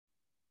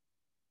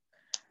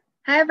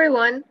Hi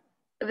everyone!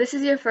 If this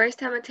is your first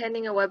time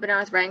attending a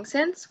webinar with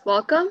RankSense,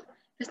 welcome.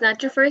 If it's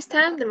not your first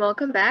time, then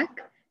welcome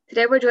back.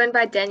 Today we're joined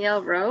by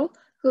Danielle Rohe,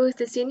 who is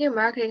the Senior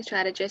Marketing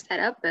Strategist at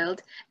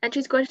Upbuild, and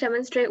she's going to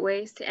demonstrate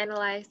ways to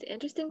analyze the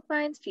interesting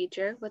finds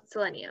feature with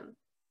Selenium.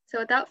 So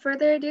without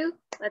further ado,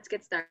 let's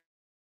get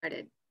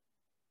started.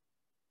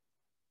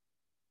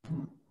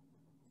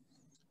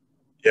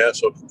 Yeah,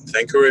 so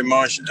thank you very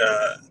much,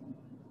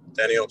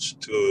 Daniel,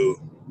 to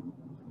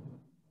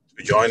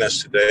join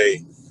us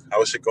today.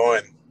 How's it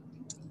going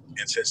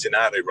in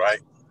Cincinnati, right?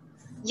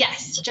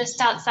 Yes, just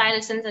outside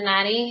of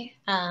Cincinnati.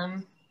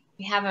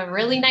 We have a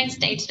really nice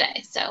day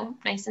today, so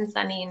nice and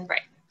sunny and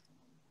bright.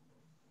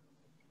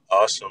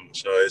 Awesome.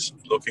 So it's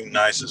looking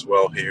nice as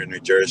well here in New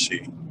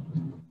Jersey.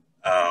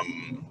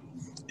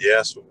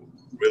 Yeah, so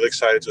really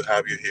excited to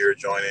have you here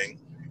joining.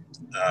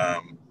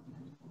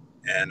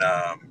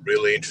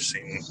 Really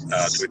interesting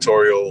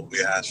tutorial. We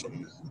had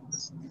some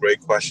great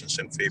questions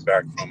and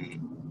feedback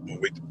from when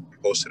we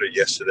posted it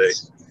yesterday.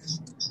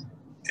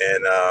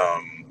 And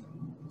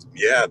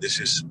yeah, this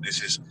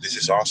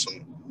is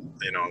awesome.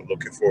 You know,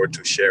 looking forward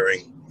to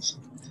sharing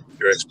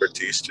your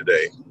expertise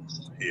today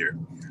here.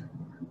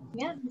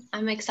 Yeah,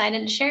 I'm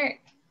excited to share it.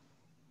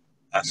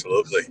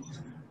 Absolutely.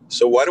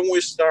 So why don't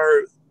we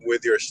start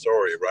with your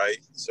story, right?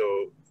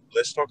 So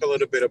let's talk a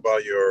little bit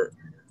about your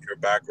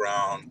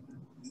background,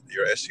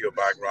 your SEO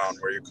background,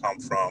 where you come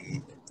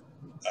from,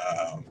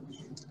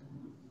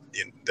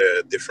 in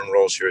the different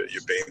roles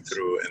you've been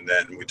through, and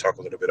then we talk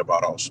a little bit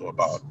about also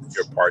about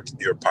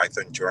your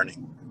Python journey.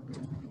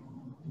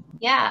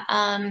 Yeah,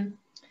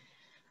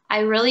 I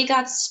really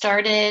got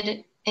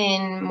started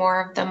in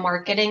more of the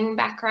marketing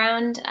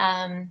background.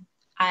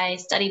 I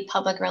studied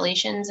public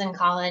relations in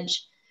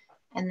college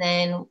and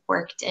then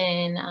worked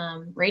in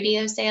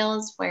radio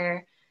sales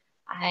where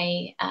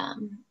I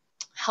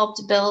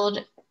helped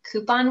build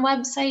coupon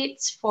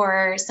websites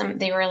for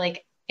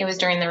it was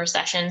during the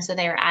recession, so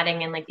they were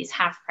adding in like these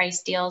half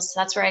price deals. So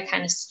that's where I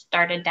kind of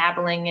started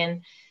dabbling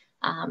in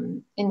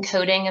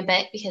coding a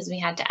bit, because we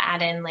had to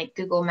add in like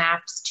Google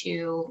Maps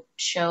to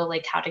show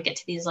like how to get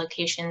to these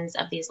locations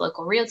of these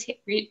local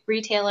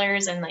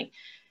retailers and like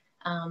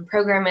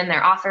program in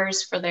their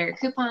offers for their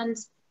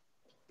coupons.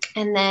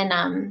 And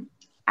then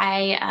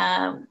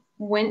I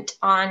went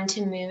on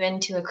to move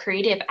into a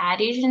creative ad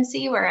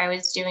agency where I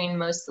was doing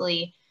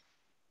mostly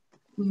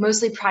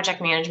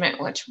project management,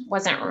 which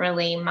wasn't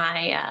really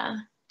I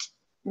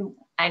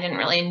didn't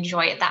really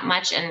enjoy it that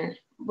much. And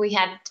we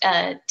had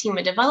a team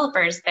of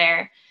developers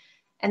there,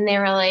 and they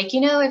were like,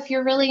 you know, if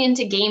you're really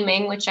into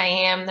gaming, which I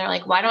am, they're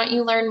like, why don't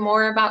you learn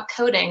more about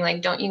coding?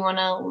 Like, don't you want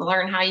to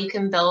learn how you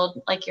can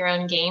build like your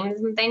own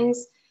games and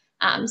things?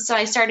 So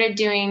I started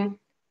doing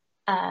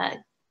a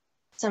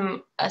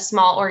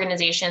small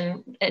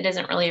organization. It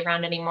isn't really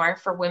around anymore,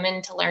 for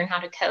women to learn how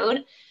to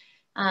code.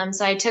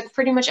 So I took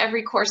pretty much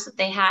every course that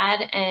they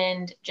had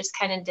and just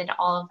kind of did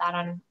all of that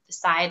on the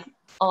side,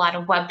 a lot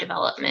of web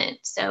development.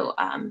 So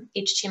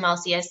HTML,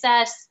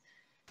 CSS,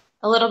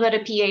 a little bit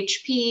of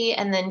PHP,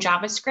 and then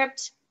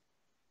JavaScript.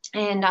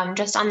 And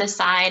just on the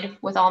side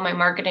with all my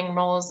marketing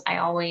roles, I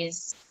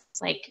always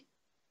like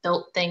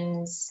built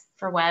things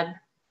for web,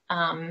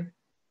 and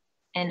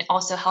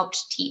also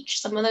helped teach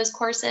some of those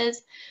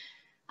courses.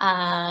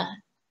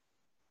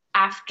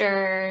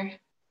 After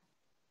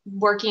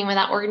working with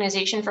that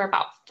organization for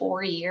about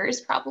 4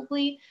 years,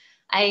 probably,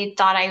 I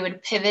thought I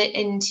would pivot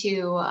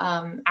into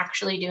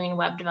actually doing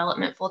web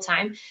development full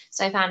time.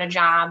 So I found a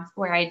job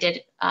where I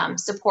did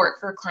support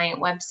for client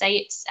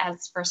websites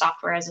for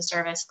software as a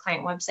service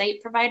client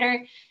website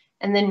provider,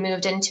 and then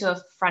moved into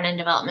a front end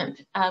development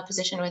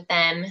position with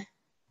them.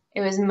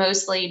 It was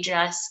mostly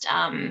just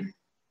HTML,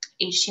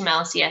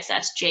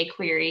 CSS,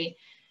 jQuery,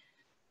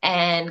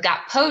 and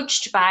got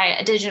poached by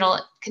a digital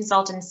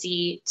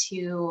consultancy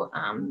to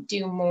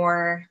do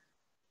more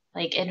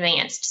like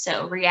advanced,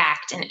 so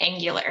React and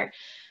Angular.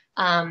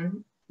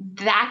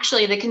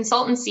 Actually, the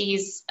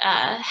consultancy's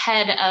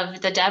head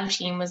of the dev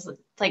team was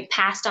like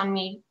passed on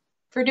me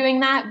for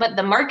doing that, but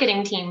the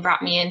marketing team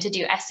brought me in to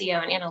do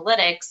SEO and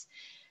analytics.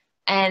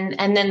 And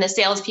then the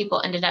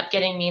salespeople ended up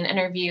getting me an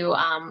interview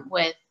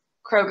with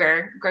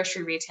Kroger,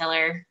 grocery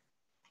retailer,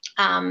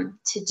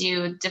 to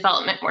do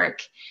development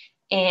work.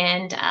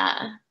 And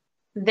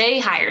they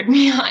hired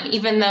me on,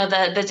 even though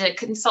the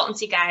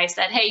consultancy guy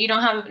said, hey, you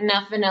don't have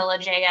enough vanilla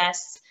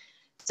JS,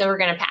 so we're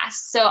going to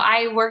pass. So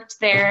I worked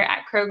there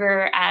at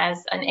Kroger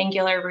as an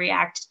Angular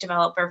React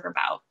developer for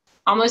about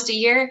almost a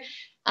year.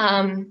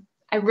 I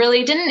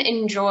really didn't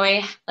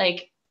enjoy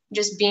like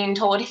just being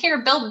told,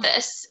 here, build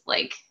this.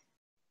 Like,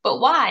 but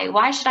why?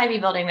 Why should I be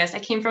building this? I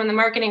came from the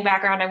marketing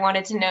background. I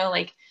wanted to know,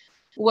 like,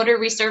 what are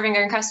we serving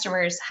our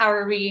customers? How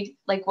are we,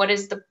 like, what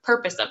is the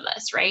purpose of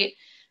this, right?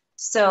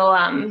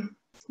 So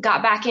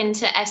got back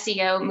into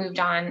SEO, moved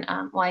on.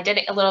 Well, I did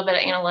a little bit of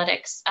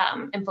analytics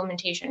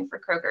implementation for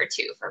Kroger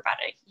too for about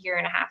a year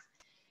and a half,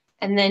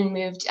 and then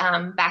moved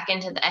back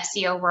into the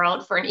SEO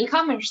world for an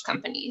e-commerce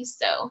company.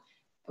 So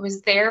I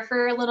was there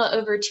for a little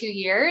over 2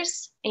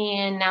 years,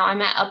 and now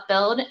I'm at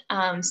Upbuild.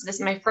 So this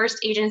is my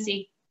first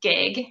agency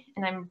gig,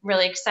 and I'm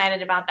really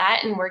excited about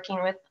that and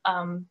working with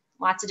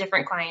lots of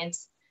different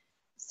clients.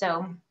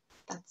 So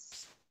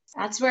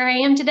that's where I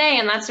am today,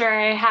 and that's where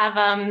I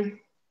have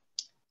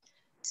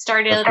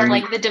started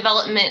like the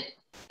development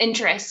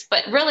interest.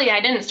 But really,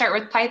 I didn't start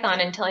with Python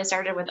until I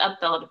started with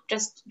Upbuild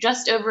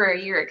just over a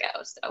year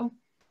ago. So.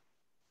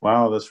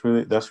 Wow, that's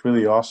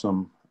really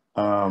awesome.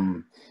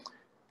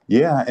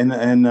 Yeah,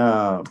 and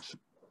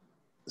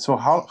so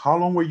how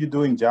long were you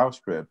doing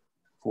JavaScript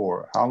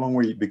for? How long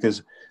were you,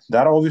 because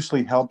that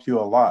obviously helped you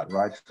a lot,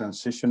 right?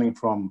 Transitioning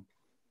from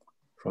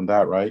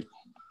that, right?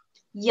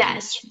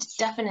 Yes,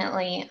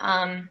 definitely.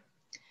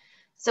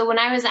 So when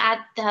I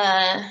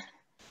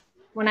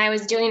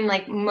was doing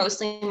like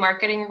mostly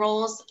marketing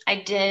roles, I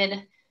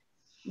did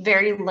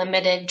very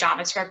limited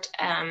JavaScript.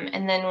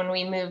 And then when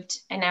we moved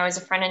and I was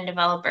a front-end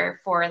developer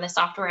for the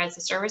software as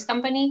a service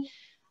company,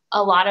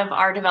 a lot of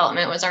our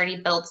development was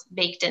already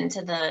baked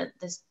into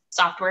the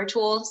software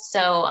tools.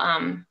 So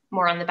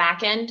more on the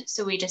back end.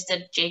 So we just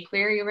did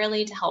jQuery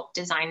really to help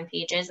design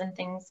pages and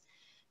things.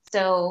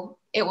 So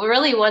it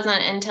really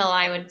wasn't until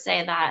I would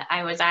say that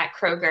I was at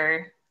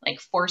Kroger, like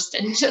forced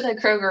into the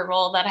Kroger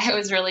role, that I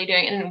was really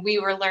doing. And we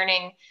were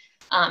learning.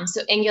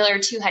 So Angular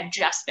 2 had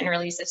just been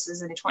released. This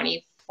was in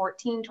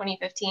 2014,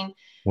 2015.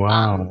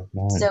 Wow.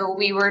 So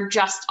we were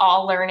just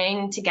all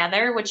learning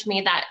together, which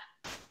made that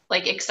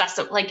like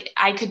excessive, like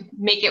I could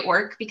make it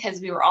work because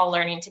we were all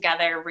learning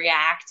together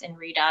React and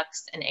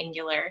Redux and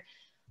Angular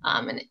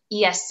and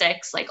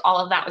ES6, like all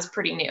of that was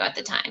pretty new at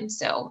the time.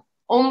 So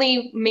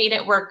only made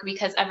it work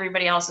because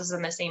everybody else was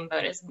in the same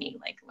boat as me,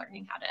 like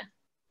learning how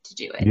to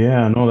do it.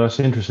 Yeah, no, that's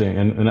interesting.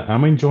 And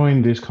I'm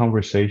enjoying these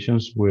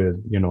conversations with,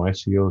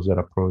 SEOs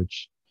that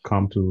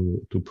come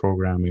to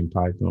program in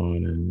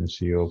Python and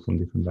SEO from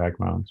different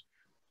backgrounds.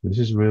 This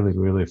is really,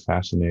 really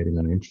fascinating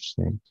and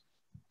interesting.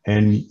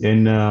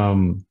 And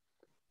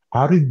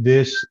how did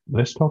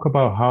let's talk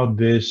about how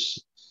this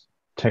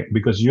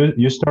because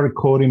you started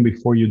coding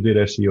before you did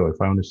SEO,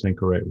 if I understand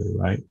correctly,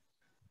 right?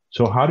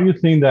 So how do you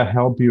think that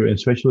helped you?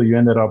 Especially you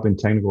ended up in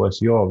technical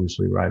SEO,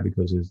 obviously, right?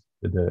 Because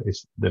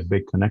it's the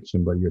big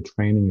connection, but your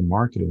training in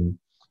marketing,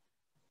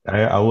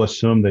 I will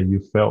assume that you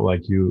felt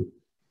like you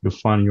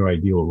found your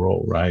ideal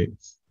role, right?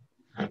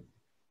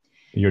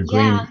 Your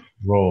dream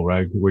role,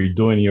 right? Where you're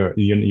doing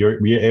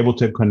you're able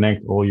to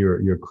connect all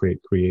your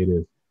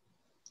creative.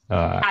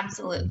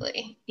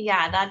 Absolutely.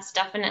 Yeah, that's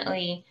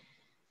definitely,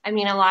 I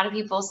mean, a lot of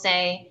people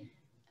say,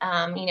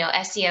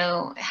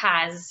 SEO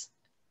has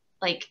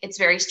like, it's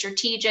very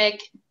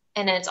strategic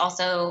and it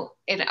also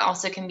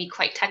can be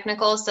quite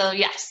technical. So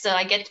yes, so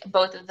I get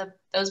both of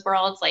those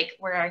worlds, like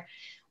where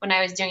when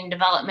I was doing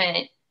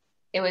development,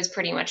 it was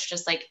pretty much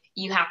just like,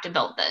 you have to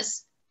build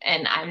this.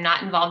 And I'm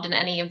not involved in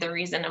any of the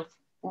reason of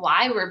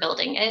why we're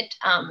building it.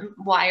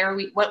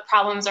 What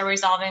problems are we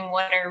solving?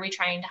 What are we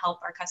trying to help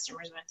our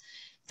customers with?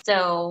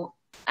 So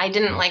I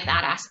didn't like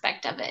that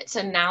aspect of it.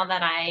 So now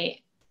that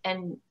I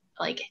am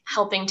like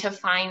helping to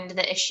find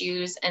the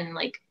issues and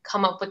like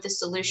come up with the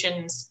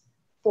solutions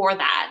for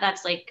that,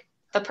 that's like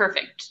the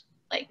perfect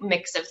like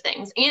mix of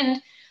things.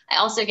 And I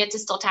also get to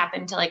still tap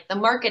into like the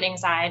marketing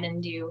side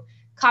and do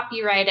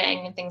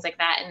copywriting and things like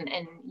that,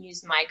 and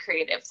use my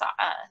creative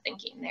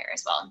thinking there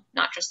as well,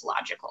 not just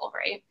logical,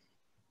 right?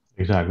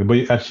 Exactly.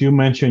 But as you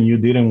mentioned, you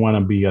didn't want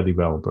to be a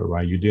developer,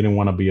 right? You didn't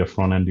want to be a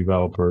front-end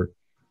developer.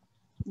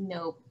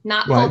 No,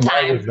 not full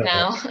time.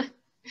 No.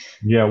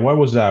 Yeah. Why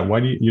was that? Why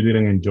you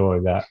didn't enjoy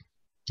that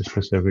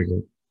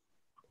specifically?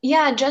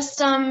 Yeah,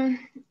 just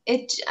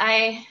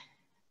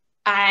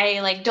I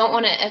like don't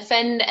want to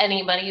offend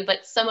anybody,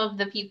 but some of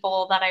the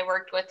people that I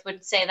worked with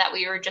would say that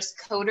we were just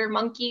coder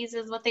monkeys,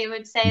 is what they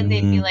would say. Mm-hmm.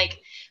 They'd be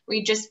like,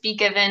 we'd just be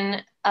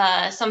given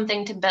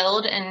something to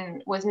build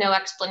and with no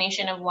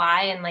explanation of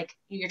why, and like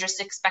you're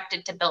just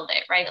expected to build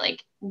it, right?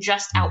 Like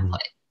just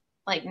output,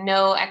 like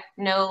no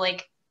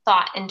like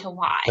thought into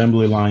why.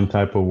 Assembly line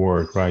type of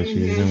work, right? So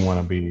you didn't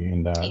want to be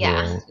in that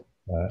role.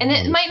 And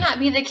it might not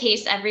be the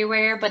case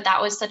everywhere, but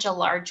that was such a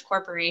large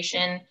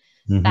corporation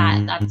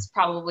that that's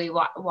probably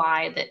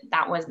why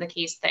that was the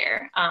case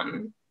there.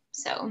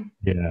 So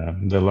yeah,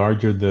 the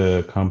larger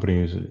the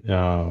companies,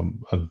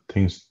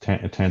 things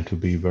tend to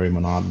be very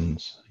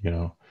monotonous,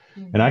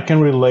 And I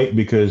can relate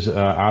because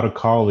out of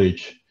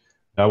college,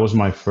 that was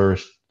my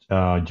first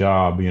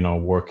job,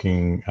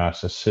 working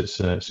as a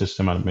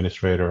system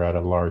administrator at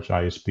a large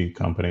ISP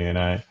company,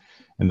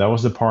 and that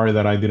was the part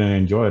that I didn't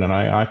enjoy it. And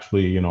I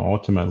actually,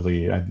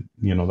 ultimately,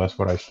 that's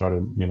what I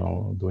started,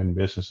 doing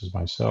businesses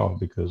myself,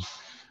 because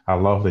I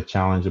love the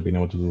challenge of being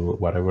able to do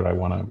whatever I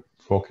want to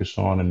focus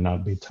on and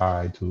not be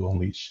tied to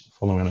only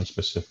following a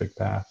specific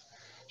path.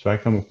 So I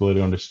can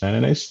completely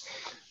understand. And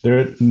there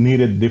are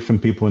needed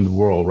different people in the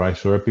world, right?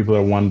 So there are people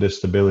that want the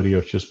stability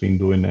of just being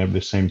doing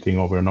the same thing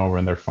over and over,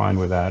 and they're fine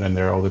with that. And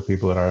there are other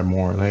people that are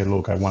more, hey,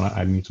 look,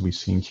 I need to be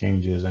seeing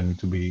changes. I need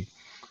to be,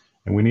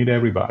 and we need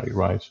everybody,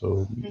 right?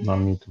 So no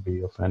need to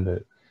be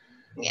offended.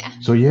 Yeah.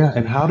 So yeah,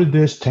 and how did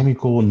this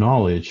technical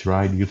knowledge,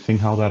 right? You think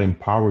how that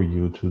empower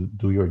you to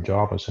do your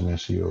job as an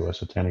SEO,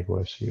 as a technical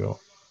SEO?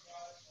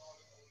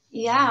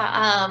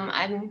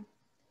 Yeah,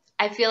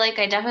 I feel like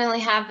I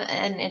definitely have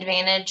an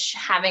advantage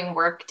having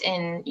worked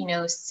in,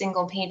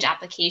 single page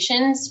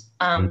applications,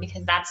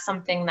 because that's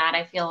something that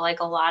I feel like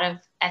a lot of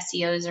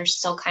SEOs are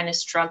still kind of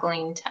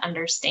struggling to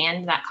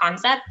understand that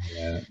concept.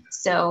 Yeah.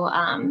 So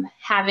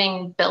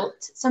having built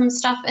some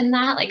stuff in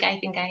that, like I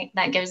think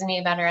that gives me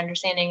a better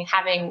understanding,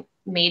 having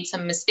made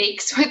some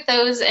mistakes with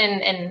those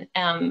and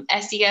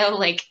SEO,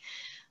 like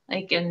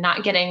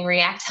not getting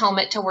React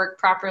Helmet to work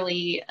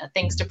properly,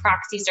 thanks to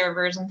proxy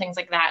servers and things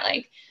like that.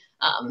 Like,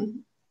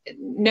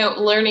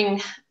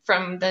 learning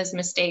from those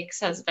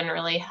mistakes has been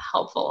really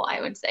helpful, I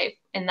would say,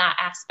 in that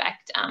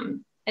aspect.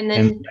 And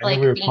then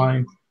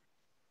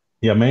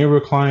many of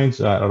our clients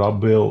at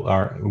Upbuild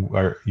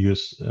are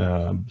use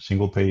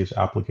single page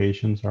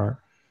applications.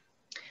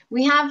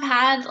 We have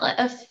had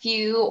a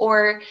few,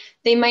 or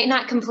they might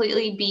not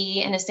completely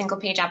be in a single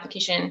page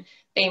application.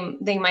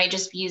 They might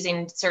just be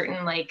using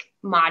certain like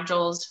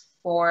modules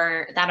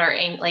that are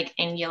like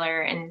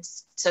Angular, and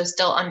so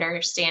still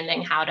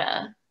understanding how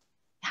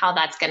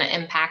that's going to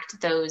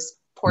impact those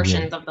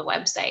portions of the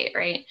website,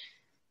 right?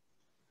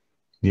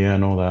 Yeah,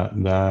 no,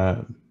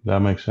 that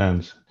makes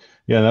sense.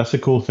 Yeah, that's the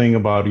cool thing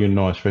about,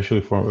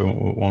 especially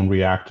on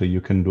React,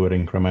 you can do it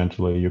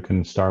incrementally. You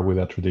can start with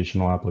a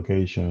traditional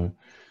application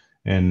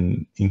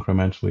and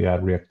incrementally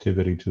add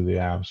reactivity to the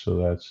app.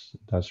 So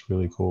that's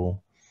really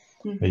cool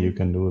that you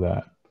can do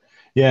that.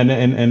 Yeah,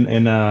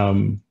 and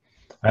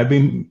I've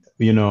been,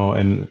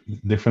 and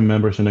different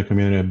members in the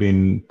community have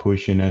been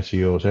pushing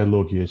SEO. Say,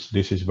 look, yes,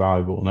 this is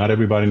valuable. Not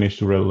everybody needs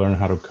to really learn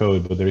how to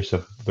code, but there is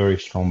a very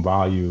strong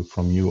value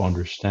from you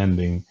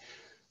understanding,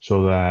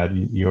 so that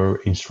your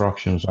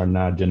instructions are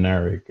not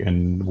generic,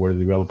 and where the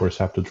developers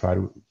have to try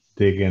to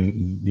dig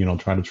in,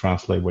 try to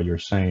translate what you're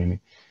saying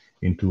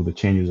into the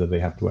changes that they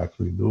have to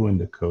actually do in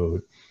the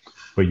code.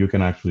 But you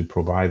can actually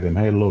provide them,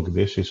 hey, look,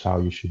 this is how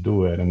you should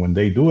do it. And when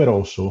they do it,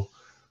 also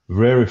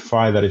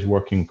verify that it's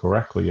working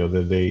correctly, or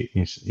that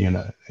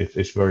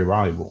it's very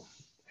valuable.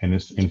 And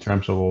it's in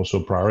terms of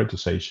also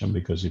prioritization,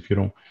 because if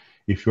you're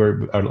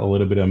a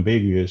little bit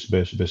ambiguous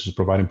versus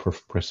providing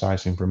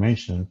precise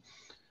information,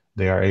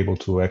 they are able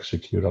to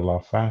execute a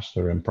lot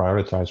faster and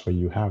prioritize what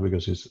you have,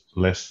 because it's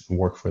less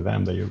work for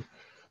them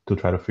to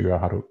try to figure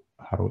out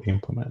how to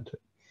implement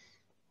it,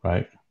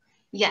 right?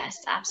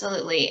 Yes,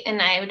 absolutely.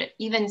 And I would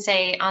even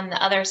say on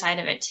the other side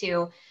of it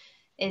too,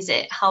 is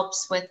it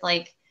helps with,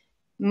 like,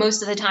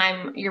 most of the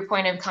time your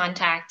point of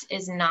contact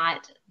is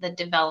not the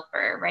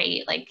developer,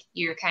 right? Like,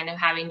 you're kind of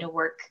having to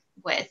work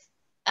with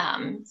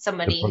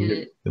somebody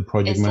who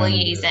is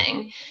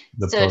liaising.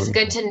 So it's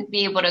good to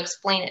be able to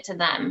explain it to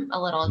them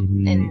a little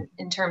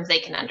in terms they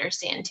can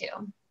understand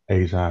too.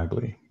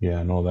 Exactly.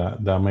 Yeah, no,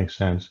 that makes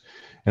sense.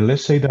 And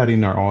let's say that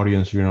in our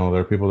audience, there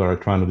are people that are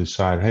trying to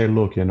decide, hey,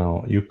 look,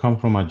 you come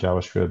from a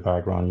JavaScript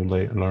background, you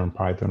learn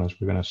Python, as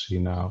we're going to see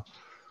now.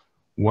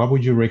 What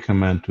would you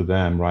recommend to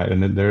them, right?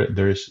 And then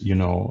there's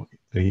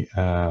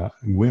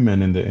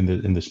women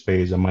in the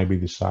space that might be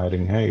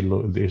deciding, hey,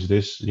 look, is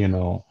this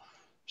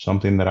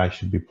something that I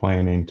should be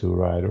playing into,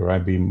 right? Or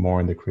I'd be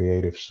more in the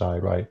creative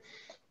side, right?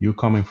 You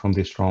coming from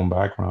this strong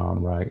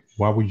background, right?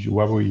 What would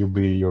you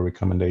be your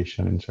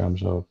recommendation in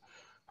terms of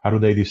how do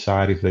they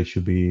decide if they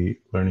should be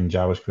learning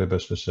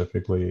JavaScript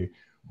specifically,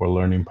 or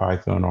learning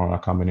Python, or a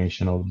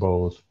combination of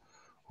both,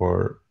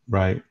 or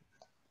right?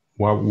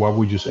 What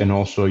would you say? And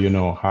also,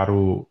 how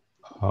to,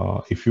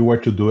 if you were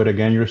to do it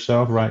again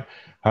yourself, right?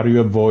 How do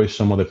you avoid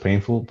some of the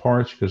painful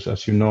parts? Because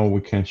as you know,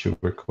 we can't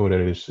sugarcoat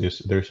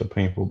it. There's a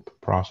painful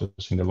process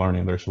in the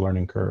learning. There's a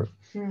learning curve.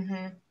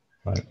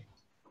 Right.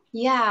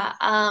 Yeah.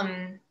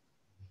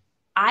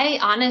 I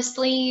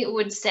honestly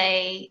would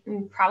say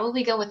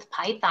probably go with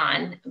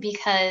Python,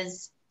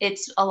 because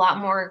it's a lot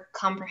more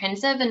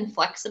comprehensive and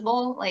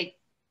flexible. Like,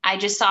 I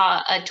just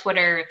saw a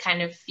Twitter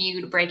kind of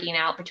feud breaking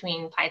out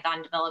between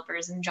Python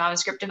developers and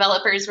JavaScript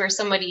developers, where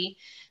somebody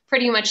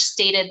pretty much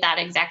stated that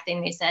exact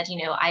thing. They said,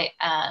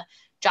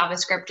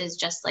 JavaScript is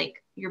just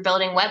like you're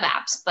building web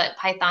apps, but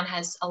Python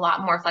has a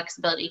lot more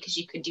flexibility, because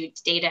you could do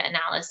data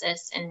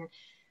analysis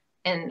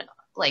and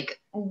like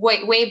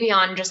way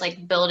beyond just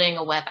like building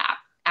a web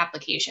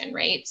application,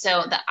 right?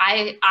 So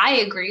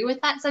I agree with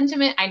that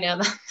sentiment. I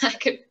know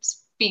that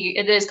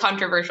it is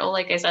controversial.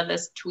 Like I said,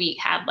 this tweet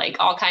had like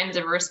all kinds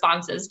of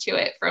responses to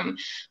it from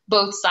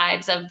both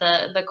sides of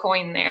the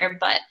coin there.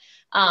 But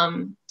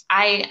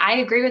I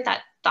agree with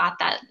that thought,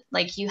 that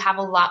like you have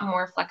a lot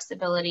more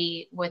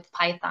flexibility with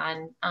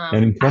Python.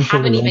 I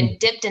haven't even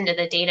dipped into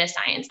the data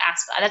science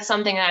aspect. That's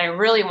something that I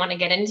really want to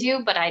get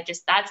into, but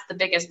that's the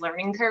biggest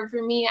learning curve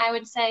for me, I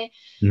would say.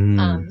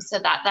 So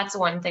that's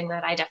one thing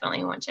that I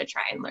definitely want to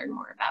try and learn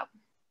more about.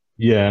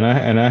 Yeah,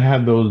 and I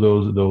had those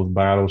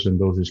battles and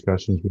those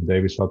discussions with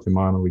David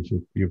Saltimano, which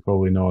you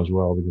probably know as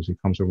well, because he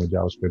comes from a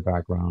JavaScript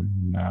background.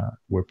 And,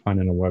 we're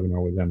planning a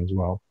webinar with them as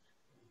well.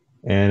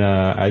 And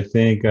I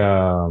think,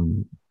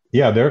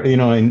 they're,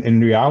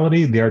 in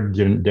reality, they're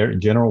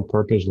general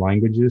purpose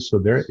languages. So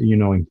they're,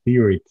 in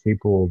theory,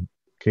 capable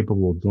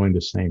of doing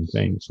the same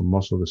thing. So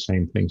most of the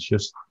same things,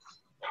 just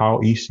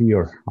how easy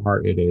or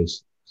hard it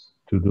is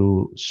to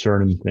do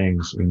certain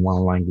things in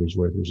one language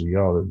versus the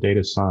other.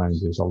 Data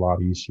science is a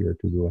lot easier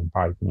to do in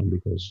Python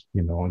because,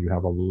 you know, you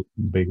have a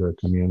bigger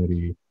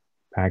community,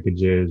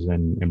 packages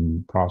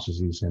and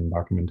processes and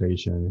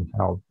documentation and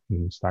help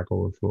and Stack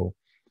Overflow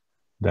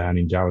than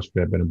in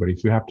JavaScript. But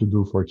if you have to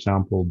do, for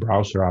example,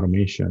 browser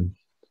automation,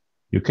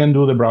 you can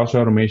do the browser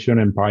automation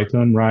in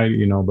Python, right?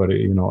 You know, but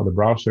you know, the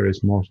browser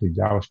is mostly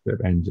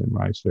JavaScript engine,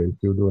 right? So if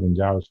you do it in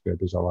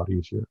JavaScript, it's a lot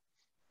easier.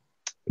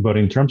 But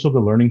in terms of the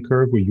learning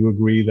curve, would you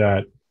agree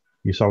that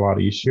it's a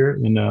lot easier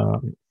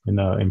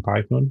in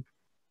Python?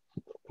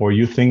 Or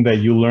you think that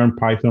you learn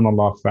Python a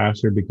lot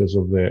faster because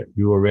of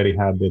you already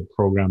had the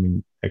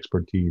programming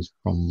expertise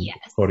from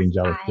coding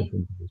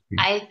JavaScript?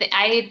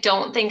 I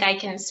don't think I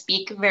can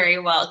speak very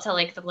well to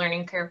like the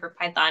learning curve for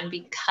Python,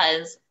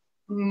 because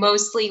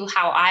mostly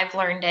how I've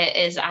learned it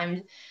is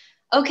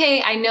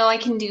okay, I know I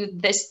can do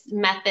this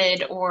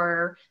method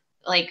or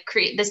like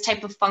create this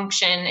type of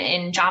function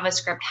in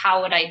JavaScript.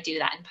 How would I do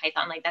that in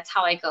Python? Like that's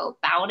how I go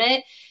about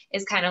it,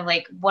 is kind of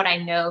like what I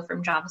know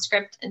from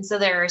JavaScript. And so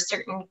there are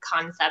certain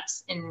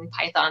concepts in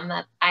Python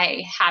that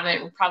I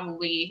haven't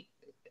probably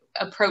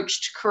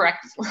approached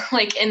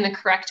like in the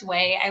correct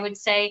way, I would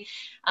say.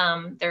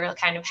 They're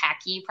kind of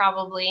hacky,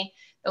 probably,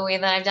 the way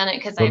that I've done it,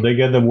 because they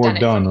get the work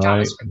done,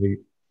 right?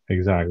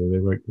 Exactly.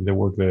 They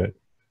work there.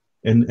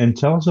 And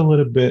tell us a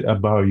little bit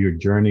about your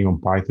journey on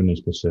Python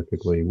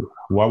specifically.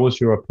 What was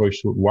your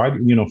approach to why,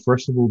 you know,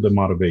 first of all, the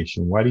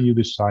motivation. Why did you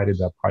decided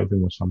that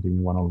Python was something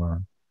you want to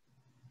learn?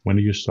 When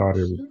did you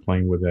started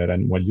playing with it?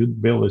 And what you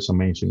build is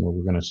amazing, what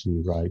we're going to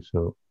see, right?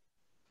 So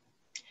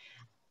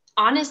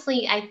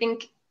honestly, I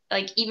think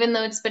like, even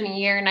though it's been a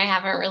year and I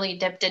haven't really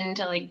dipped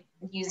into like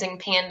using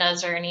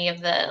pandas or any of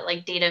the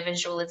like data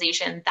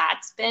visualization,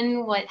 that's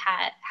been what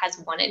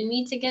has wanted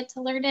me to get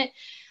to learn it.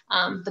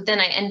 But then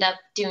I end up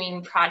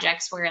doing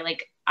projects where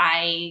like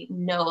I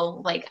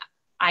know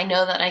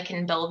that I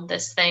can build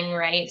this thing,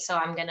 right? So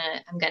I'm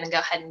gonna go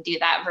ahead and do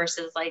that,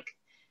 versus like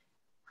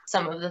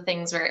some of the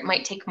things where it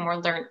might take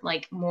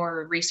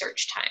more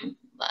research time,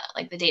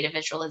 like the data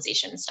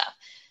visualization stuff.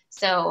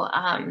 So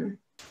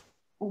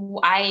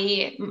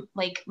I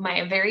like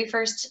my very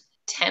first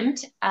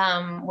attempt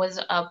was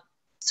a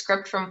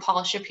script from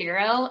Paul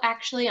Shapiro,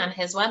 actually, on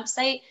his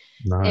website.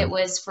 Nice. It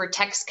was for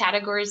text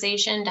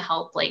categorization to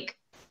help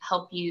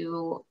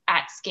you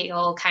at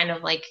scale kind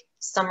of like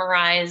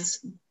summarize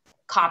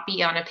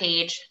copy on a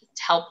page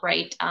to help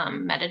write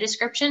meta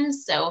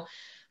descriptions. So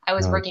I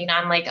was working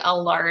on like a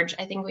large,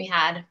 I think we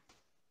had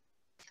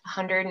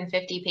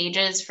 150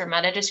 pages for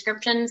meta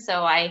descriptions.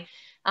 So I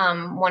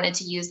wanted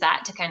to use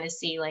that to kind of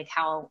see like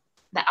how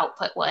the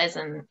output was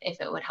and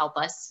if it would help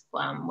us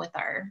with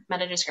our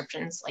meta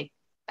descriptions like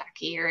back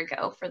a year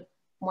ago for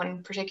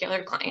one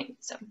particular client.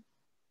 So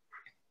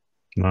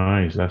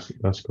nice.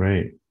 That's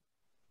great.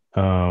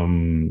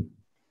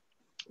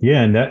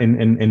 Yeah,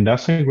 and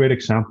that's a great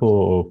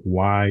example of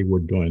why we're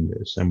doing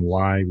this and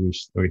why we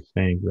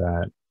think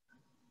that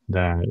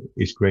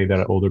it's great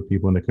that other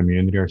people in the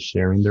community are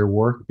sharing their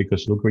work.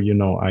 Because look, you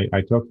know,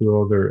 I talk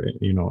to other,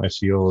 you know,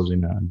 SEOs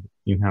in an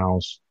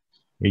in-house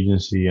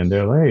agency, and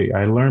they're like, hey,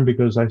 I learned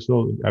because I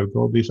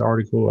wrote this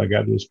article, I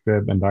got this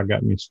script, and that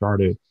got me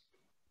started.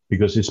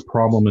 Because it's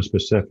problem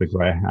specific,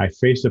 right? I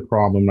face the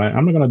problem, right?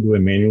 I'm not gonna do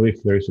it manually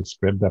if there's a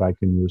script that I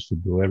can use to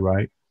do it,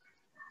 right?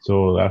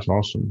 So that's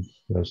awesome.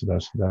 That's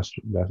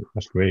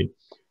great.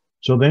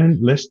 So then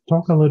let's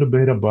talk a little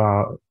bit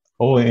about,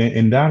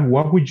 and that,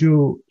 what would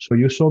you, so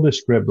you saw the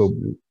script, but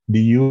do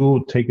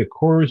you take a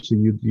course? Do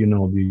you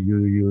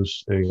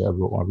use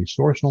a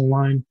resource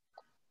online?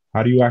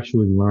 How do you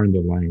actually learn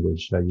the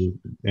language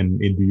and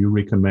do you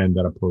recommend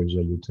that approach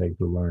that you take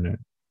to learn it?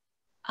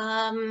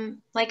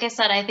 Like I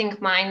said, I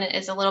think mine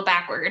is a little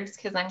backwards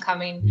because I'm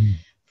coming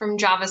from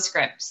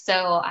JavaScript.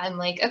 So I'm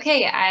like,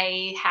 okay,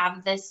 I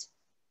have this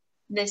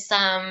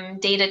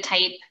data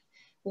type.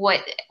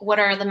 What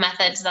are the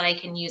methods that I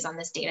can use on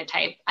this data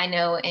type? I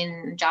know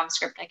in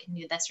JavaScript I can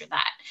do this or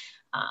that.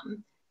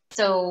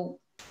 So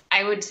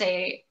I would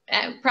say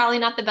probably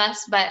not the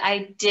best, but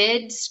I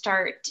did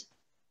start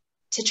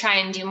to try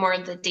and do more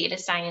of the data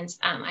science.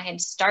 I had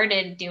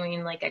started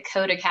doing like a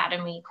Code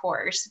Academy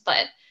course,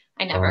 but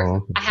I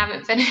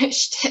haven't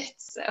finished it.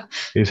 So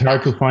it's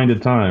hard to find the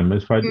time.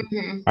 It's hard.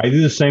 I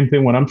do the same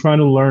thing when I'm trying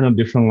to learn a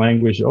different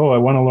language. Oh, I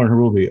want to learn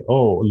Ruby.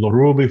 Oh,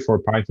 Ruby for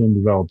Python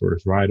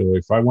developers, right? Or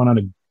if I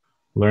wanted to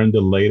learn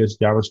the latest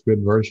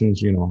JavaScript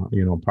versions, you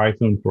know,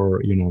 Python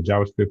for, you know,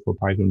 JavaScript for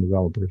Python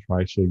developers,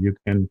 right? So you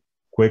can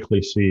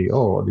quickly see,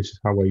 oh, this is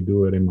how I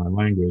do it in my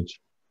language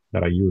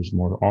that I use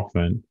more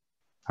often.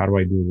 How do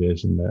I do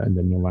this in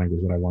the new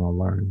language that I want to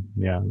learn?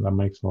 Yeah, that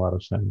makes a lot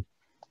of sense.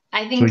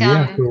 I think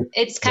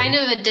it's kind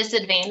of a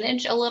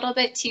disadvantage a little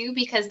bit too,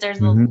 because there's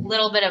a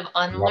little bit of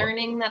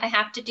unlearning that I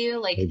have to do.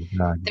 Like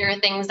there are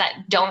things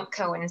that don't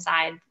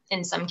coincide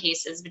in some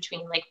cases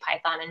between like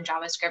Python and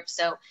JavaScript.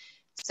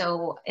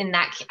 So in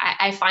that,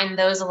 I find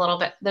those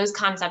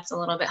concepts a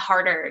little bit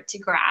harder to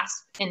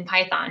grasp in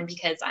Python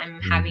because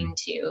I'm having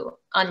to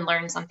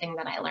unlearn something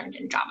that I learned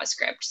in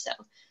JavaScript. So.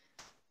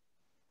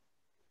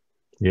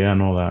 Yeah,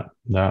 no,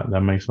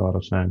 that makes a lot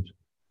of sense.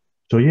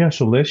 So yeah,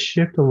 so let's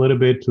shift a little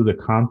bit to the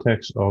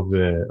context of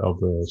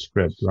the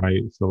script,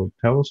 right? So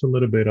tell us a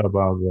little bit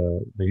about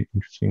the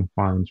interesting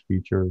finds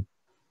feature,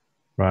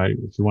 right?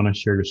 If you want to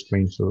share your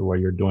screen so while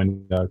you're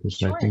doing that,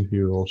 because I Sure. think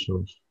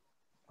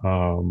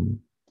um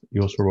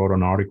you also wrote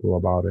an article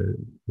about it.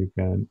 You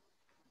can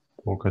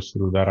walk us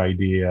through that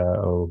idea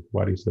of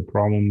what is the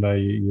problem that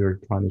you're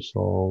trying to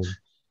solve,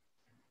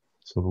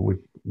 so that we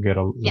get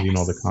the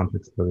Yes.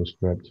 context of the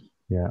script.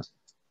 Yeah.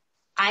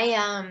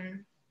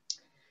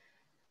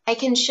 I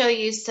can show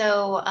you.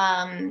 So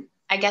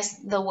I guess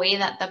the way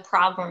that the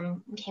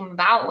problem came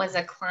about was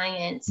a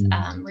client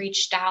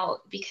reached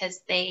out because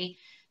they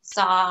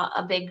saw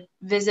a big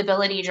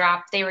visibility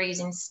drop. They were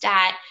using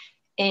stat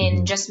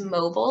in just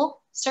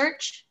mobile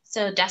search.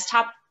 So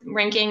desktop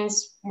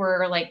rankings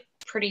were like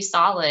pretty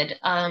solid.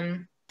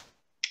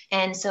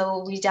 And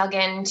so we dug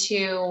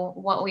into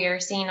what we were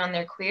seeing on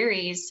their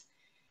queries,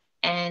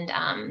 and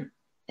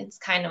it's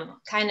kind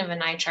of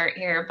an eye chart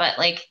here, but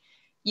like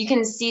you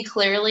can see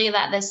clearly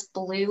that this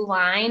blue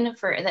line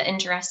for the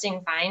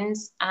interesting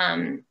finds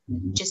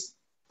just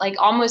like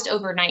almost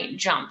overnight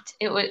jumped.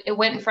 It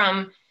went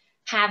from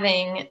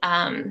having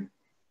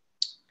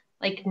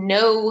like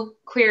no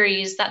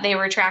queries that they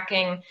were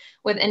tracking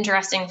with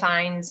interesting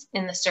finds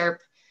in the SERP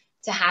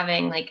to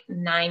having like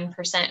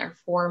 9% or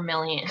 4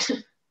 million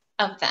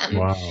of them.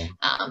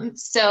 Wow.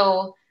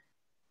 So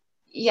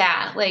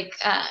yeah, like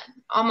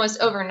almost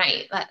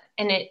overnight.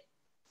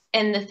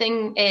 And the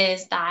thing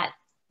is that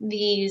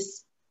the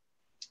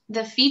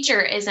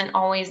feature isn't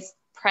always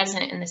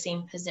present in the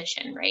same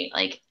position, right?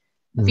 Like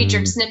a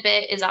featured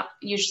snippet is up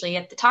usually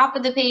at the top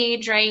of the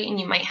page, right? And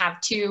you might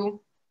have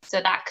two. So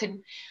that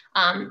could,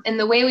 and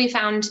the way we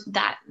found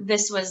that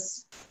this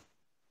was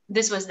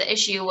the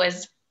issue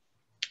was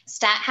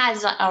Stat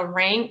has a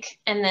rank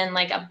and then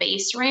like a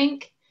base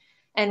rank.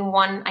 And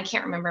one, I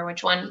can't remember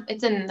which one,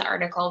 it's in the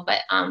article,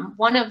 but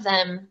one of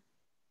them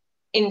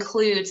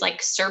includes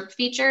like SERP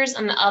features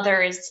and the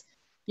other is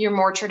your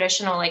more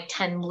traditional like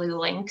 10 blue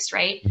links,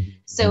 right?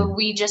 So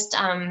we just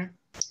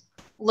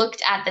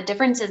looked at the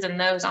differences in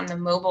those on the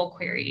mobile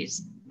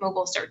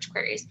search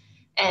queries.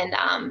 And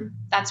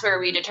that's where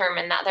we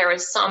determined that there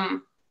was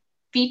some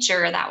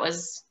feature that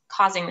was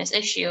causing this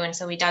issue. And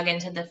so we dug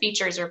into the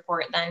features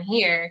report then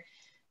here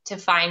to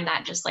find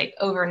that just like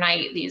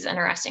overnight, these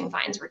interesting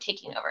finds were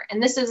taking over.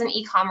 And this is an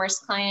e-commerce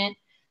client.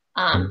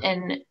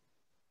 And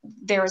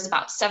there was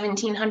about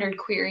 1,700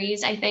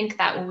 queries, I think,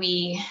 that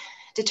we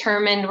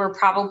determined were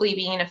probably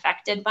being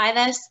affected by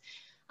this.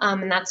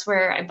 And that's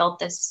where I built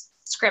this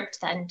script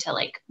then to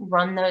like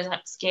run those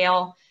at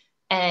scale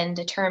and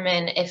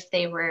determine if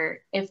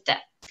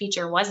that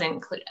feature wasn't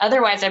included.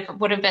 Otherwise, I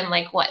would have been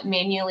like,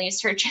 manually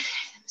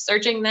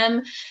searching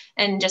them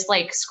and just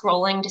like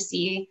scrolling to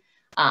see.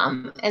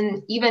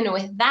 And even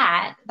with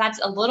that, that's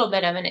a little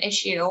bit of an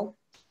issue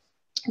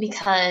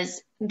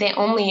because they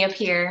only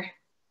appear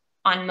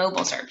on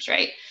mobile SERPs,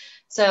 right?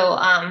 So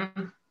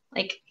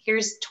like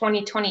here's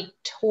 2020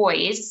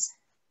 toys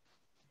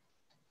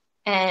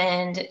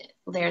and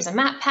there's a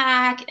map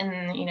pack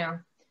and,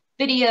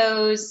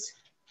 videos.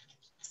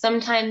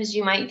 Sometimes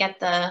you might get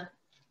the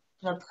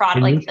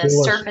product, like the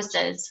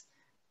surfaces.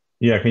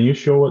 Yeah, can you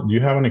show it? Do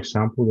you have an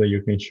example that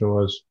you can show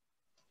us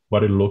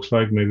what it looks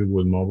like, maybe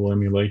with mobile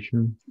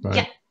emulation? Right?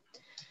 Yeah.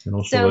 And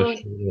also so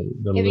let's show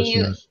the if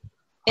listeners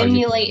you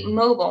emulate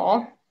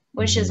mobile,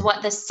 which is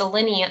what the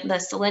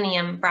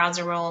Selenium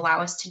browser will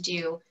allow us to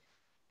do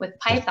with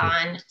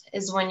Python,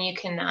 is when you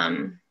can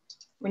actually.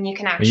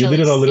 And you did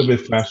it a little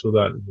bit fast so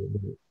that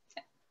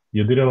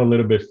you did it a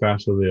little bit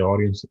fast so the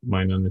audience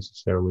might not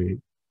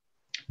necessarily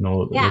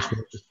know. Yeah.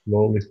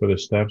 Slowly for the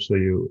steps. So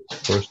you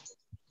first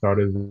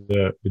started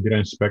you did an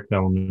inspect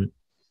element,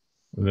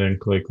 and then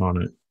click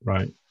on it,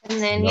 right?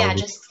 And then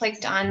just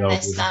clicked on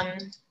this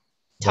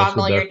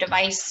toggle your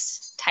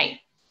device type.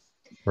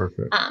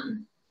 Perfect.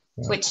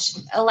 Which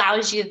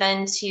allows you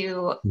then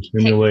to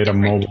simulate pick a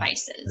mobile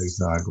devices.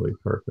 Exactly.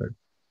 Perfect.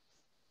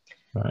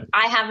 Right.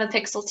 I have a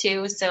Pixel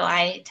 2, so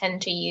I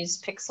tend to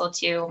use Pixel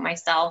 2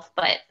 myself,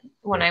 but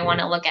when I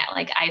want to look at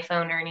like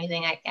iPhone or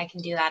anything, I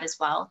can do that as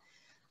well.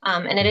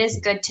 And it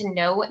is good to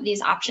know what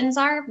these options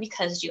are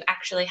because you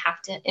actually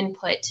have to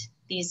input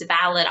these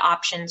valid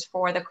options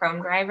for the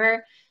Chrome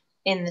driver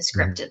in the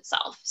script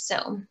itself.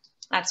 So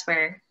that's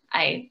where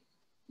I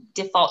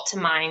default to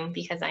mine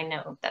because I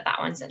know that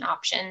one's an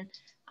option.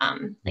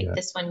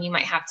 This one, you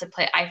might have to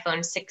put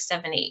iPhone 6,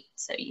 7, 8.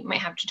 So you might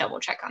have to double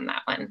check on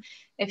that one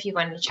if you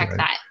want to check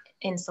that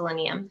in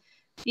Selenium.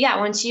 Yeah,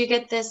 once you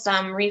get this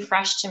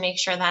refresh to make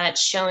sure that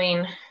it's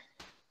showing,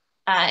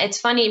 it's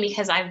funny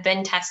because I've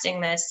been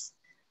testing this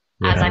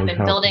as I've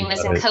been building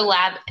this in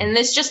Colab, and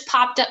this just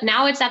popped up.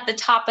 Now it's at the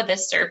top of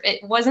this SERP.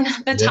 It wasn't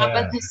at the top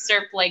of this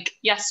SERP like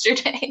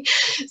yesterday.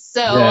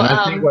 So and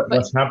I think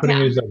what's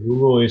happening is that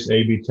Google is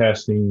A/B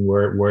testing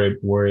where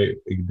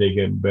they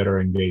get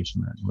better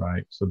engagement,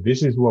 right? So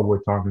this is what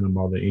we're talking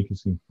about, the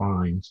interesting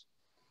finds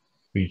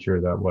feature,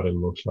 that what it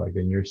looks like.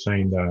 And you're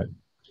saying that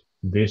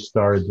this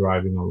started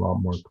driving a lot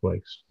more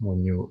clicks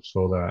when you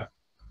saw that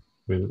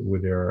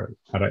with their,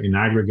 in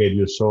aggregate,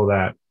 you saw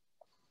that.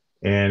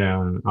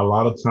 And a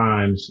lot of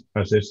times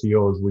as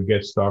SEOs, we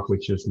get stuck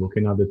with just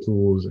looking at the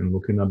tools and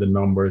looking at the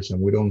numbers,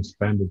 and we don't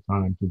spend the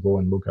time to go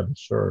and look at the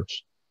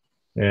search.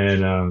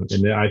 And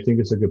then I think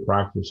it's a good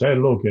practice. Hey,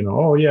 look,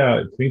 oh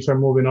yeah, things are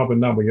moving up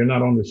and down, but you're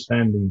not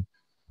understanding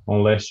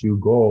unless you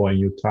go and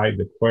you type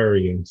the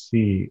query and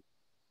see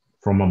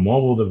from a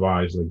mobile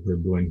device like we're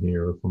doing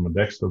here, or from a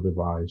desktop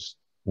device,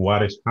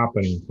 what is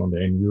happening from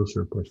the end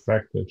user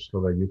perspective,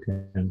 so that you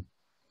can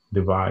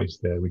devise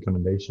the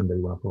recommendation that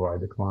you want to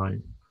provide the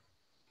client.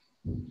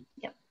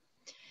 Yep.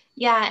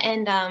 Yeah,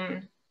 and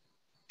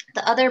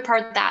the other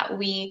part that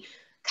we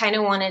kind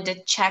of wanted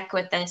to check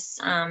with this,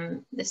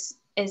 this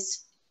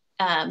is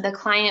the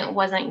client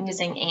wasn't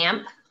using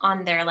AMP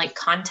on their like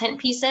content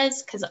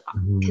pieces, because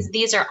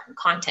these are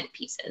content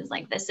pieces.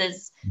 Like this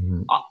is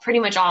pretty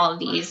much all of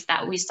these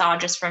that we saw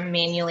just from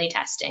manually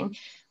testing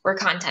were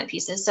content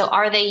pieces. So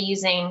are they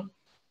using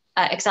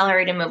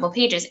accelerated mobile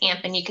pages,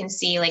 AMP? And you can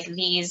see like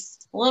these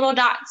little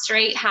dots,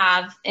 right,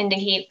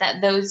 indicate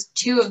that those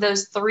two of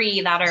those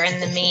three that are in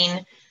the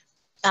main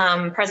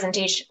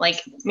presentation,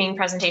 like main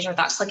presentation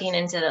without clicking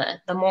into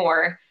the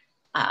more,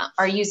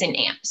 are using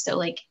AMP. So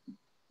like,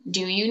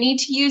 do you need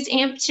to use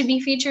AMP to be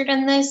featured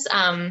in this?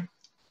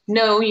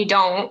 No, you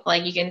don't.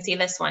 Like you can see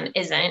this one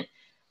isn't,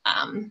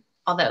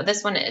 although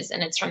this one is,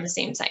 and it's from the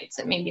same site.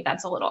 So maybe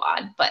that's a little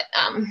odd, but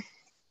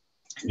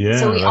yeah.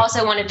 So we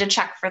also wanted to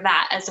check for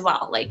that as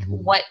well. Like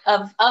what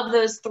of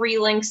those three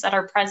links that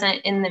are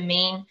present in the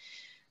main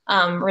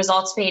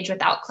results page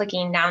without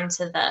clicking down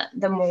to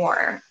the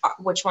more,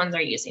 which ones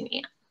are using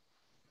AMP?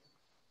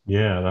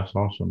 Yeah, that's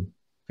awesome.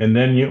 And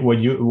then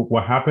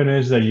what happened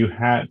is that you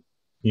had,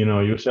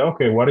 you say,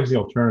 okay, what is the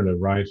alternative,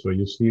 right? So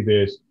you see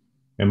this,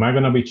 am I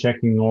going to be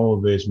checking all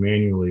of this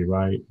manually,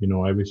 right?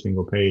 Every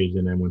single page.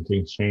 And then when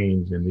things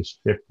change and they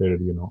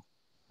shifted,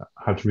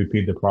 have to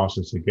repeat the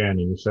process again.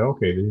 And you say,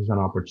 okay, this is an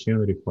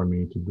opportunity for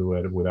me to do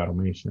it with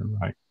automation,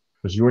 right?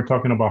 Because you were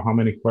talking about how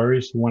many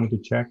queries you wanted to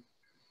check.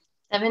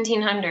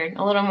 1,700,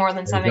 a little more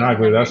than 1,700.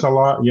 Exactly, that's a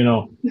lot,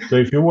 So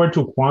if you were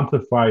to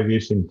quantify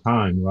this in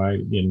time,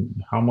 right, in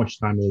how much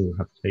time it would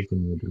have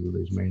taken you to do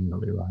this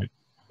manually, right?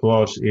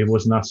 Plus, it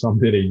was not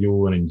something that you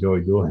would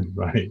enjoy doing,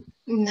 right?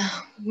 No,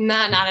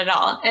 not at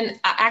all. And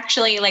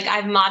actually, like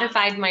I've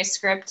modified my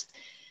script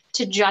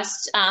to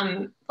just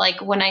like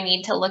when I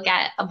need to look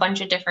at a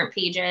bunch of different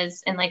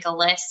pages in like a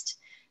list,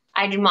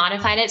 I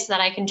modified it so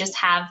that I can just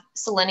have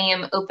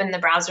Selenium open the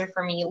browser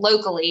for me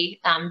locally.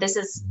 This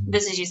is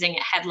using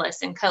it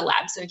headless in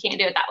Colab, so we can't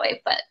do it that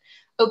way, but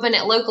open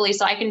it locally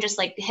so I can just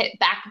like hit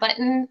back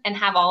button and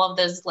have all of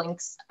those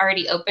links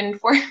already open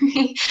for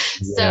me.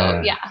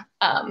 So yeah,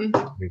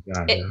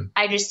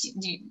 I just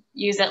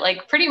use it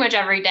like pretty much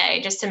every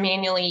day just to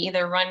manually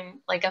either run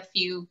like a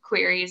few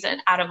queries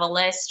out of a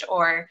list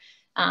or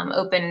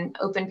open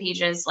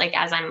pages like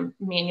as I'm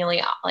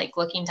manually like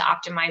looking to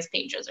optimize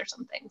pages or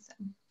something. So.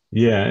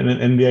 Yeah,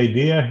 and the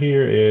idea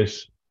here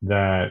is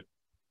that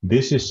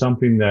this is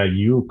something that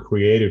you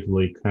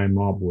creatively came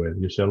up with.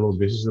 You said, look,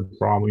 this is a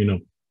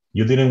problem,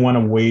 you didn't want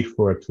to wait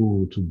for a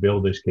tool to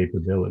build this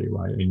capability,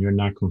 right? And you're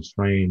not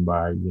constrained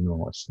by,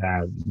 a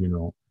staff,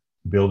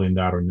 building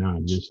that or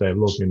not. You say,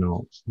 look,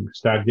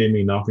 staff gave me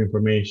enough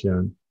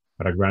information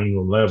at a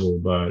granular level,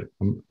 but,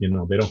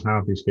 they don't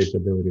have this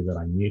capability that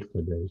I need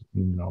for this.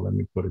 Let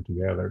me put it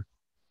together.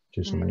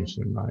 Just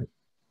amazing, right?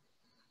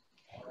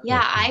 Yeah,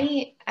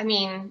 I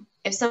mean,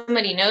 if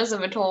somebody knows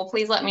of a tool,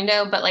 please let me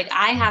know. But like,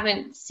 I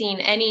haven't seen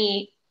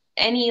any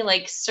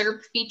like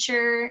SERP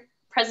feature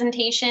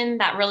presentation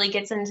that really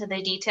gets into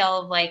the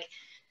detail of like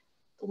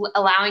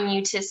allowing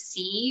you to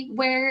see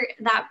where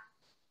that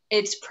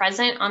it's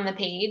present on the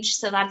page.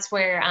 So that's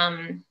where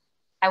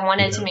I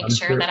wanted to make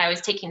sure that I was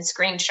taking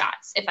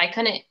screenshots. If I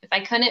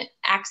couldn't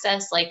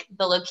access like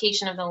the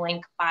location of the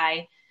link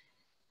by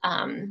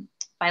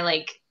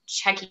like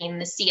checking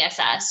the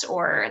CSS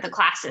or the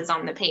classes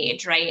on the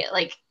page, right?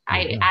 Like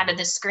I added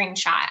the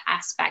screenshot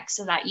aspect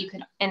so that you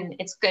could, and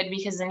it's good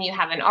because then you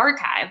have an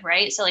archive,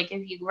 right? So like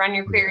if you run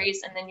your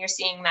queries and then you're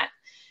seeing that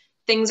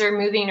things are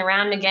moving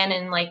around again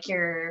in like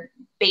your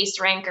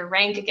base rank or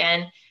rank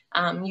again,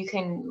 you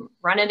can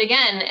run it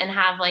again and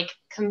have like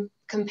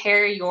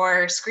compare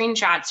your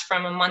screenshots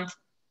from a month.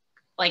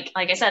 Like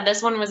I said,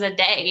 this one was a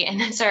day and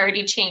it's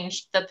already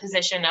changed the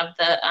position of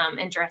the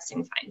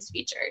interesting finds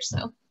feature.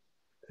 So.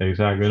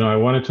 Exactly. No, I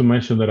wanted to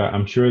mention that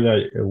I'm sure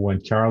that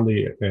when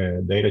Charlie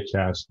Data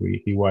Chats,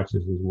 he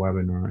watches this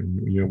webinar, and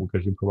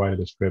because you provided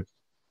a script,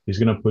 he's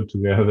going to put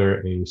together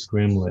a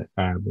Screenlit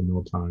app in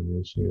no time.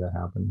 You'll see that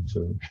happen.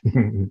 So,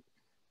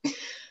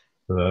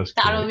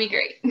 that'll be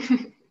great.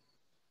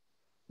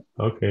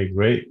 Okay,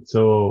 great.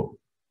 So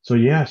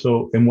yeah.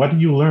 So, and what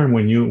did you learn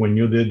when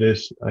you did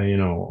this?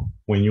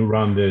 When you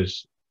run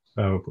this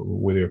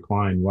with your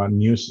client, what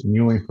new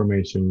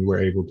information you were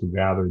able to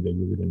gather that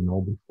you didn't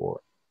know before?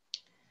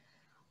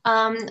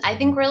 I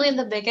think really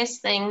the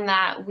biggest thing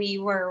that we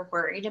were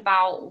worried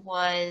about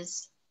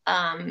was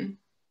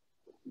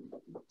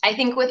I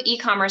think with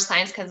e-commerce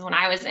clients, because when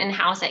I was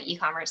in-house at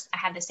e-commerce, I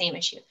had the same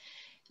issue.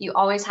 You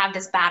always have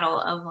this battle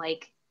of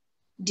like,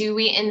 do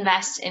we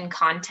invest in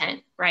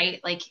content,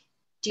 right? Like,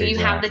 do you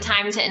have the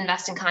time to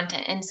invest in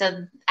content? And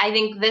so I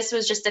think this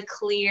was just a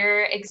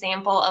clear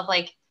example of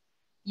like,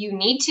 you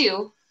need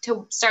to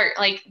start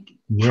like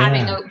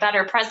having a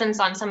better presence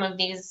on some of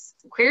these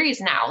queries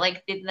now.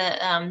 Like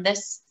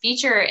this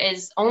feature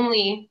is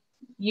only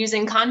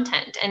using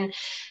content. And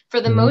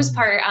for the most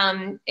part,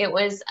 it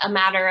was a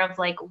matter of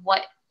like,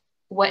 what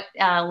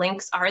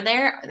links are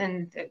there?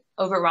 And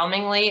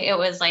overwhelmingly, it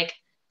was like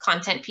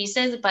content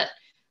pieces, but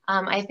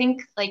I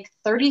think like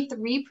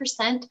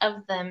 33%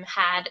 of them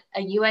had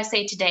a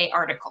USA Today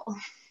article.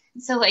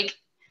 So like,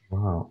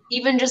 wow.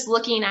 Even just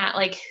looking at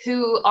like,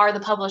 who are the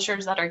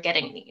publishers that are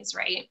getting these,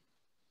 right?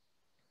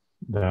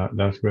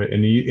 That's great.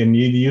 And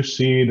you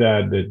see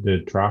that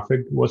the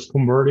traffic was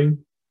converting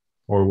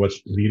or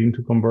what's leading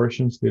to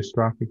conversions, this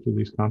traffic to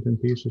these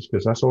content pieces?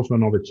 Because that's also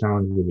another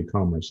challenge with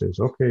e-commerce is,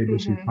 okay,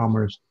 this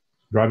e-commerce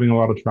driving a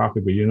lot of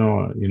traffic, but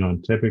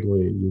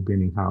typically you've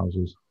been in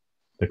houses,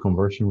 the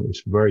conversion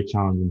is very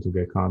challenging to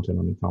get content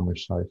on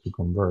e-commerce sites to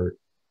convert.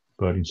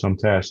 But in some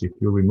tests, if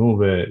you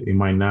remove it, it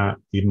might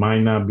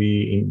not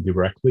be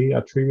directly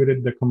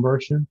attributed the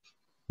conversion,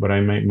 but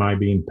it might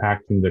be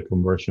impacting the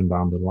conversion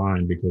down the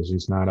line because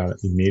it's not an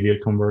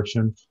immediate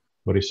conversion,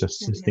 but it's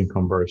assisting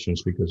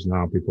conversions because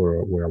now people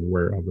are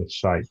aware of the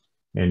site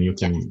and you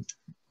can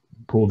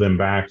pull them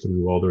back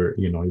through other,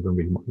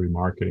 even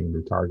remarketing,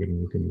 retargeting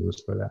you can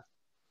use for that.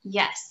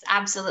 Yes,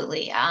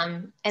 absolutely.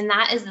 And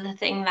that is the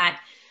thing that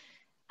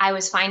I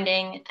was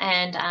finding,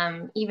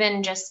 and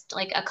even just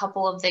like a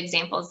couple of the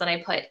examples that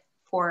I put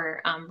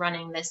for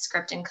running this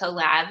script in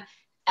Colab,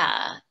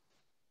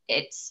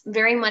 it's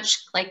very much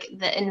like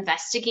the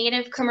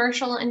investigative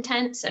commercial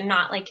intent. So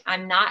not like,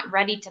 I'm not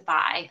ready to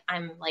buy,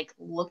 I'm like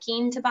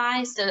looking to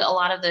buy. So a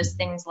lot of those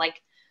things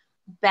like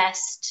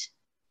best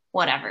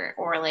whatever,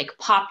 or like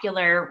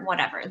popular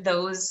whatever,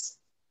 those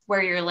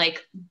where you're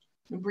like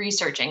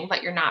researching,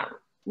 but you're not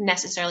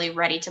necessarily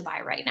ready to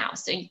buy right now.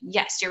 So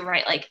yes, you're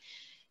right. Like,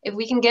 if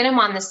we can get them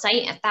on the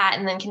site at that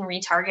and then can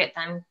retarget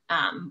them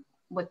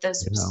with those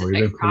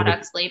specific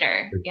products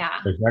later. Yeah.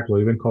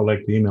 Exactly. Even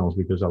collect emails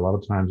because a lot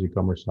of times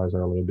e-commerce sites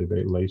are a little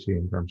bit lazy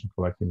in terms of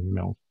collecting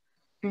emails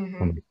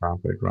from the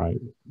traffic,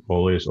 right?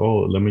 Always,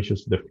 let me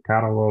just the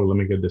catalog, let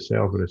me get the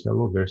sales. But I said,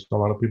 look, there's a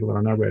lot of people that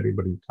are not ready,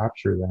 but you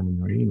capture them in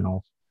your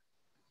emails.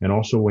 And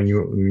also when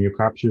you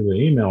capture the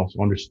emails,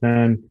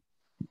 understand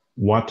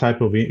what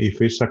type of,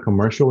 if it's a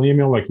commercial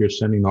email, like you're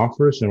sending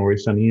offers, or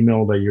it's an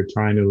email that you're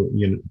trying to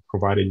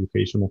provide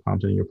educational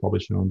content you're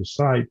publishing on the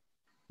site,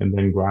 and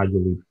then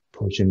gradually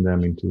pushing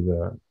them into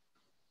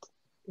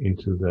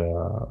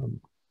the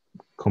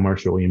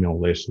commercial email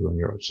list when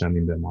you're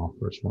sending them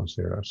offers once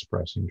they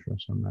express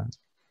interest on that.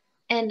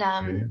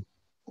 And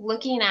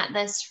looking at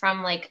this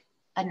from like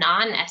a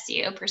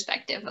non-SEO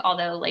perspective,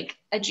 although like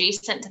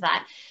adjacent to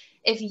that,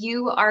 if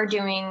you are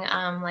doing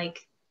like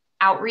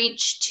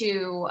outreach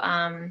to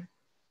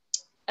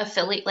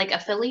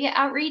affiliate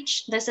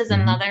outreach, this is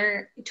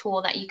another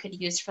tool that you could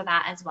use for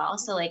that as well.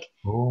 So like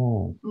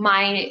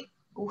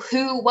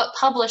what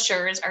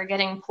publishers are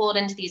getting pulled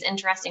into these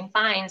interesting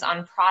finds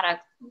on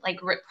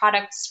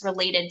products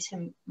related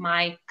to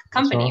my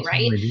company, awesome,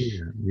 right?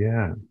 Idea.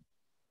 Yeah,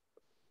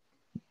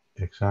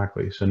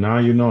 exactly. So now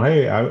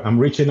hey, I'm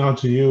reaching out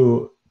to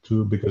you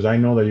because I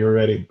know that you're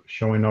already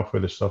showing up for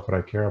the stuff that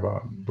I care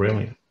about.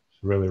 Brilliant.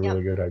 It's really,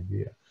 really good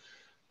idea.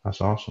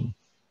 That's awesome.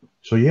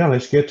 So yeah,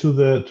 let's get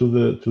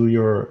to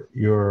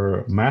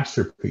your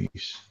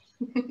masterpiece,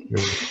 your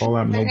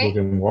Colab notebook,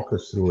 and walk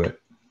us through it.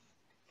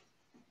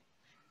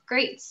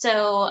 Great.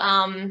 So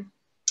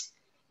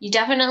you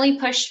definitely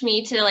pushed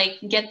me to like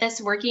get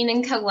this working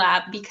in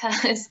Colab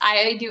because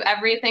I do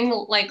everything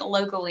like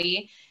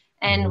locally.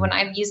 And when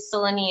I've used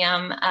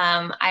Selenium,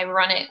 I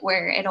run it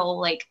where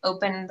it'll like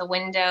open the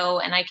window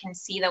and I can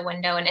see the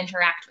window and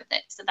interact with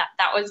it. So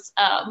that was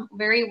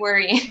very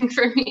worrying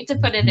for me to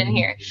put it in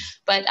here,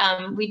 but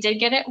we did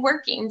get it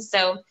working.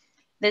 So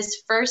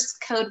this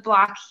first code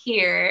block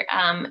here,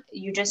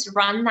 you just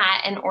run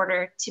that in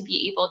order to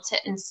be able to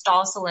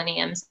install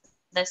Selenium.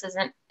 This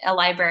isn't a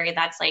library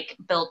that's like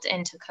built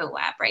into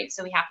Colab, right?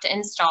 So we have to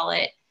install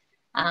it.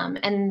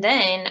 And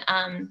then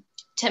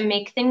to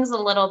make things a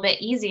little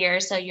bit easier,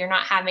 so you're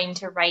not having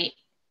to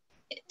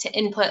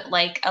input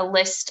like a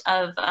list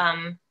of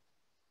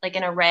like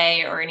an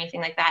array or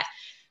anything like that.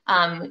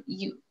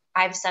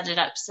 I've set it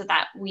up so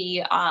that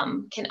we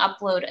can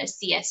upload a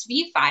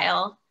CSV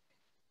file.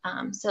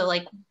 So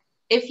like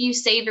if you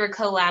save your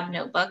Colab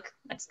notebook,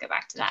 let's go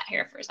back to that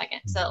here for a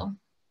second. So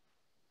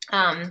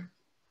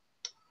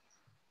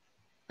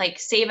like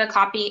save a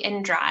copy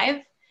in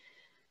Drive,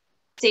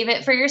 save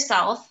it for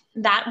yourself.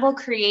 That will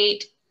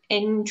create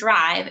in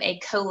Drive a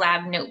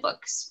Colab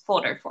notebooks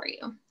folder for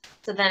you.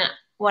 So then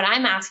what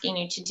I'm asking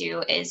you to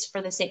do is,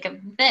 for the sake of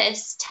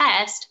this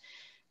test,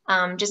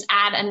 just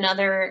add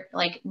another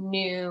like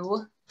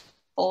new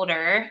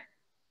folder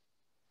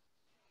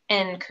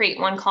and create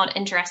one called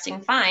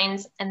Interesting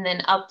Finds, and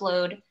then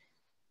upload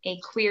a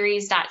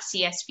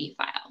queries.csv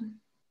file.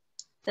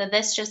 So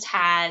this just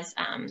has,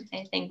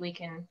 I think we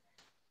can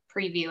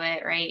preview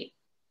it right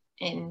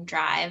in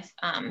Drive.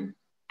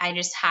 I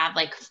just have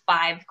like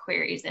 5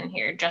 queries in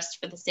here just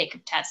for the sake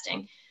of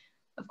testing.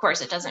 Of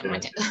course, it doesn't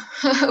want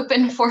to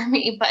open for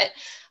me, but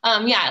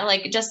yeah,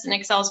 like just an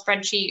Excel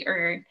spreadsheet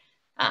or,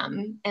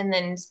 and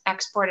then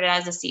export it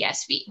as a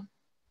CSV.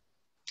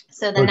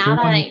 So then now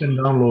that you can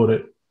download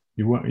it,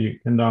 you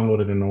can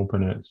download it and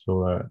open it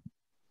so that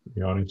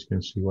the audience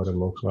can see what it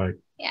looks like.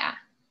 Yeah.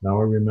 Now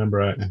I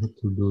remember I have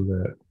to do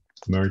the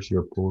merge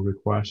your pull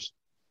request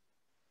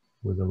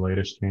with the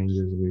latest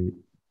changes we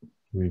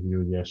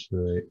reviewed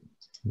yesterday.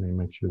 Let me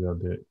make sure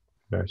that you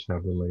guys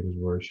have the latest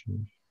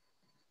version.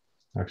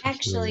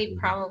 Actually,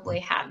 probably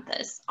have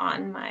this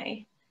on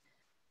my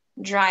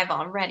Drive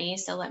already,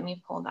 so let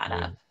me pull that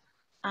up.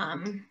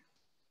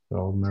 So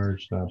I'll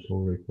merge that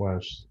pull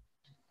request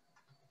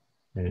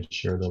and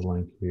share the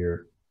link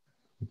here.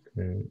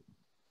 Okay.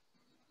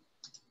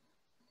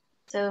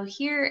 So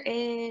here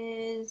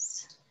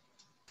is.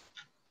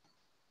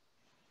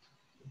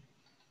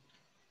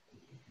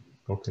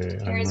 Okay.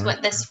 Here's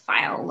what this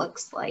file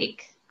looks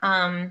like.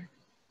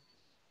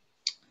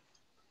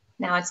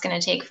 Now it's going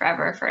to take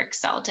forever for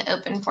Excel to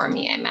open for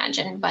me, I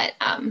imagine, but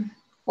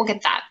we'll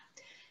get that.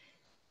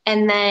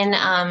 And then,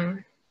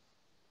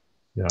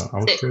 yeah,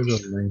 I'll share the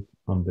link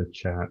on the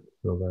chat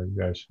so that you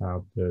guys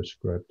have the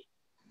script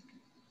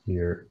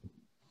here.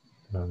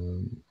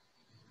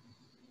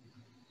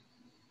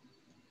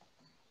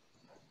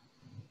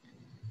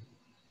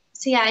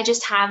 So yeah, I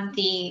just have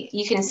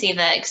you can see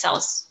the Excel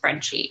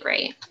spreadsheet,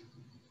 right?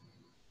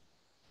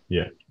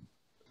 Yeah.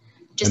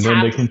 Just and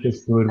then they can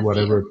just put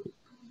whatever.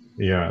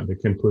 Yeah, they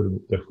can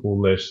put the full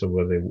list of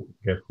what they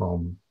get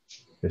from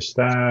the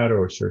stat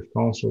or Search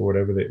Console,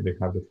 whatever they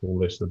have the full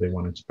list that they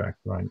want to inspect,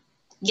 right?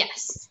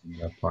 Yes.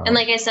 And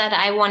like I said,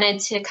 I wanted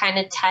to kind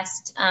of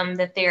test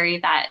the theory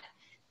that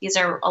these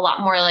are a lot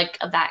more like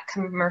of that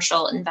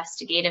commercial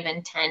investigative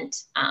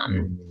intent.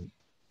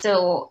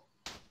 So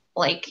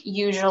like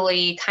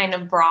usually kind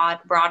of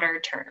broader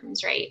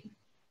terms, right?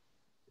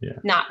 Yeah.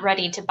 Not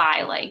ready to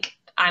buy, like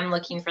I'm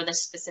looking for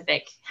this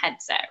specific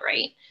headset,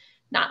 right?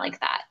 Not like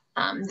that.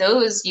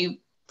 Those you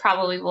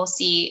probably will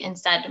see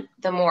instead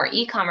the more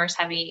e-commerce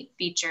heavy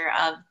feature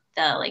of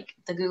the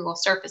Google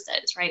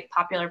surfaces, right?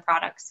 Popular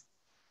products.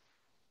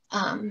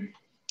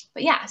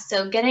 But yeah,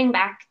 so getting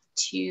back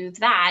to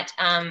that,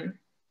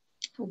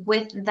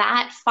 with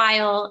that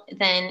file,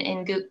 then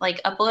in Google,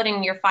 like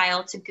uploading your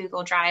file to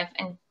Google Drive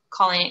and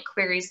calling it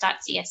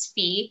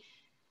queries.csv,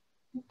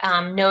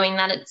 knowing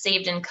that it's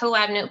saved in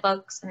Colab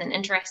notebooks and then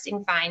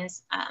interesting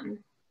finds,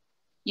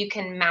 you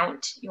can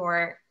mount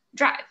your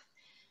Drive.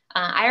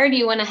 I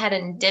already went ahead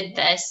and did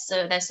this.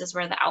 So this is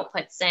where the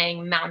output's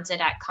saying mounted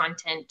at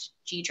content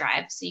G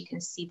Drive. So you can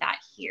see that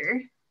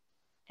here.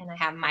 And I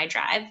have my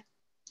Drive.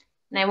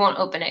 And I won't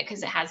open it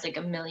because it has like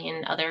a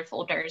million other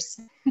folders.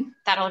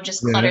 That'll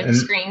just clutter the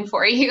screen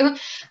for you.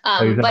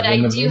 But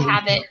I do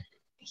have it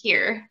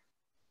here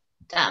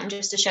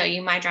just to show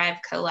you my Drive,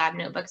 Colab,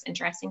 notebooks,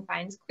 interesting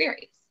finds,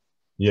 queries.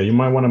 Yeah, you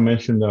might want to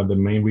mention that the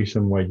main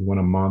reason why you want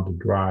to mount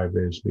the Drive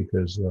is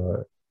because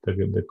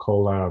the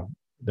Colab,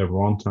 the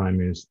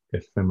runtime is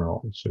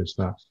ephemeral. So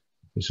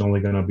it's only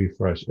going to be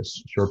for a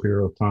short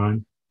period of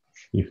time.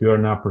 If you are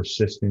not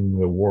persisting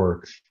the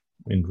work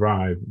in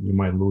Drive, you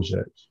might lose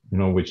it,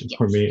 which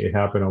for me, it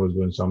happened. I was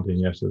doing something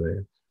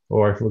yesterday,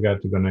 or I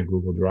forgot to connect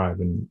Google Drive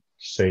and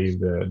save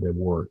the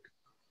work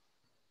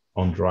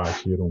on Drive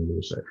so you don't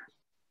lose it.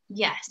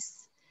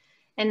 Yes.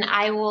 And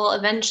I will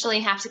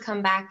eventually have to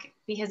come back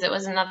because it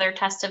was another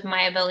test of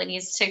my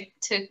abilities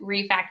to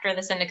refactor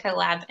this into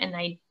Colab, and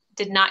I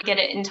did not get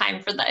it in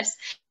time for this.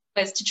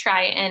 Was to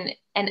try and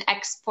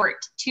export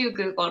to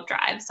Google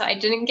Drive. So I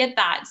didn't get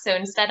that. So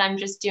instead I'm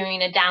just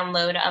doing a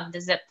download of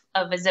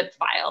a zip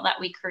file that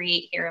we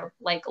create here,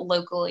 like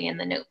locally in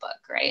the notebook,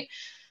 right?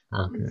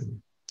 Okay.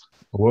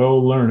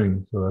 Well,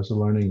 learning. So that's a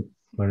learning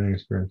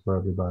experience for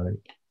everybody.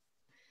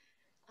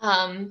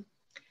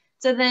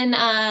 So then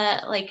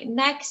like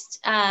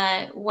next,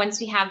 once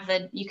we have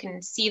you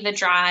can see the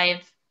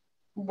Drive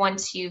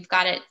once you've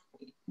got it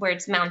where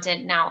it's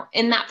mounted. Now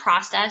in that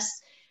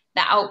process,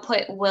 the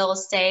output will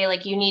say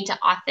like you need to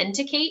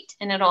authenticate,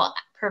 and it'll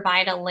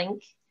provide a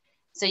link.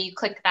 So you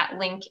click that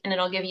link and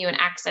it'll give you an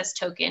access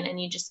token,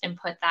 and you just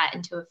input that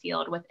into a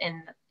field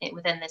within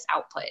this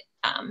output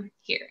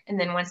here. And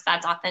then once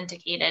that's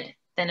authenticated,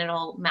 then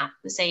it'll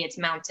say it's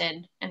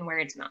mounted and where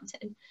it's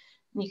mounted.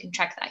 And you can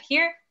check that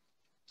here.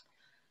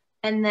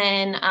 And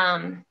then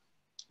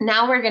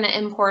now we're going to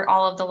import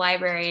all of the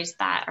libraries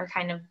that are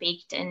kind of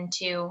baked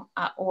into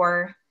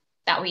or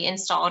that we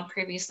installed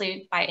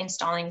previously by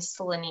installing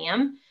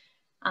Selenium.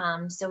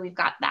 So we've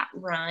got that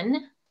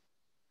run.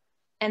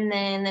 And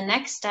then the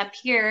next step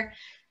here,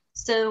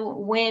 so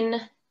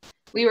when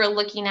we were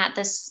looking at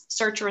this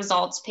search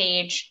results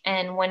page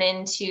and went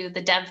into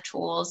the dev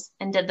tools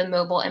and did the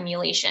mobile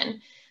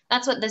emulation,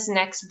 that's what this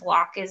next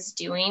block is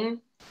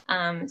doing.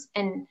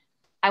 And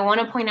I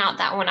want to point out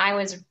that when I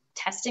was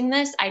testing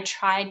this, I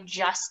tried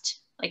just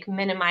like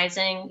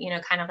minimizing, you know,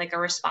 kind of like a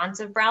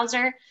responsive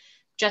browser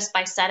just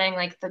by setting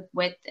like the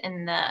width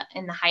and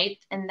the height.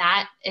 And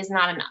that is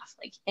not enough.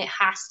 Like it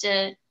has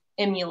to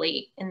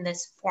emulate in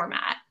this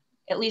format,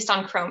 at least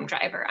on Chrome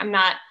driver.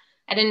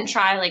 I didn't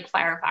try like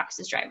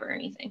Firefox's driver or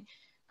anything.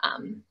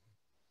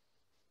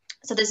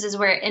 So this is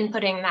where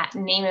inputting that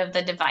name of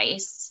the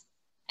device,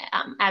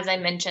 as I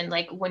mentioned,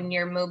 like when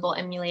you're mobile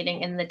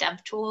emulating in the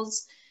dev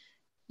tools,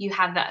 you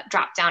have that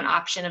drop down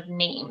option of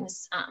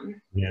names.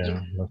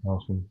 Yeah, that's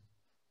awesome.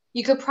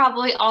 You could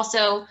probably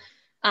also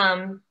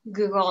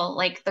Google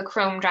like the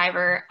Chrome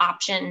driver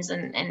options,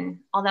 and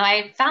although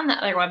I found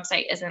that their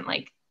website isn't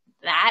like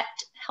that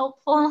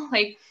helpful,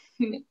 like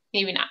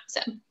maybe not.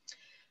 So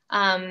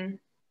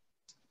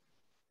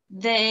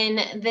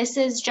then this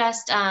is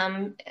just,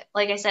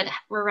 like I said,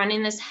 we're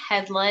running this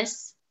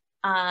headless.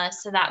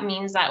 So that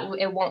means that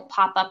it won't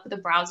pop up the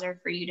browser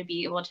for you to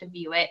be able to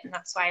view it. And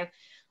that's why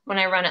when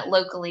I run it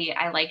locally,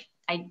 I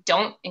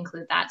don't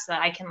include that so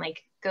that I can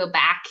like go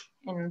back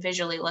and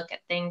visually look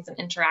at things and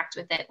interact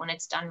with it when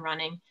it's done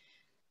running.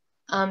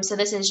 So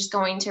this is just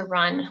going to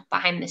run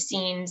behind the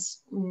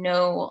scenes,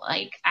 no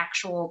like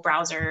actual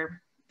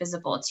browser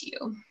visible to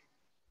you.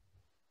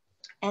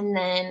 And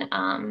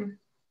then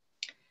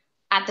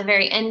at the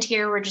very end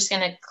here, we're just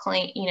going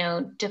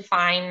to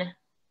define,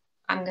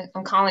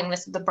 I'm calling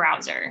this the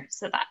browser.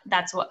 So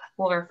that's what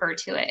we'll refer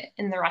to it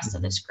in the rest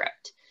of the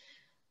script.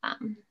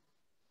 And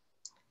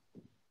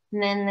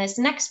then this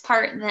next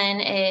part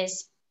then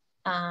is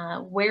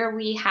where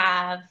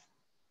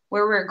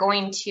we're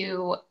going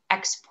to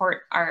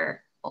export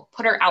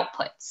put our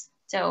outputs.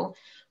 So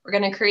we're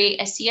going to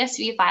create a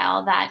CSV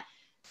file that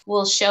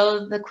will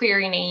show the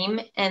query name,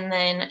 and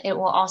then it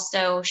will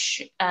also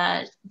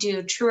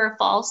do true or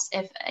false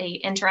if a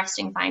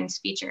interesting finds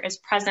feature is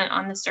present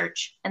on the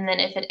search. And then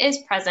if it is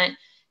present,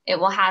 it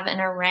will have an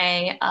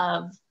array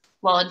of,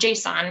 well, a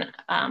JSON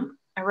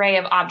array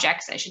of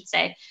objects, I should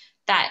say,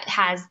 that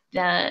has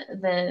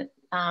the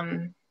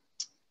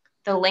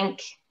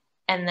link,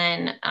 and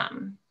then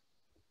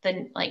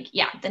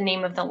the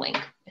name of the link,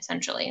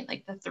 essentially,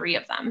 like the three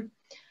of them.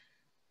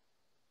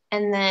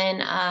 And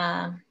then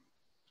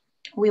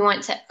we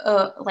want to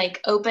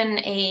open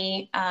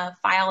a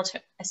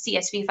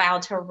CSV file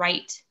to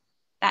write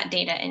that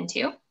data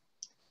into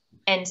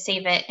and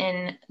save it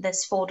in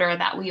this folder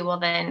that we will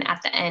then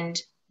at the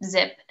end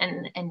zip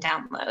and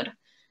download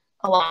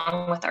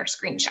along with our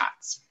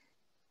screenshots.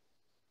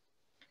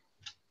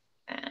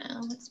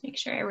 Let's make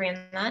sure I ran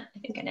that. I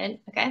think I did.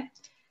 Okay.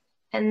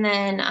 And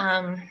then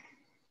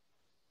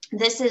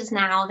this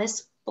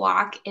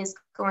block is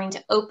going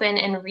to open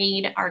and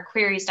read our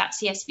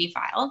queries.csv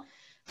file.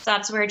 So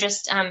that's where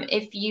just,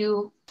 if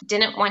you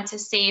didn't want to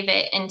save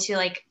it into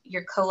like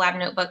your Colab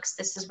notebooks,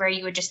 this is where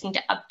you would just need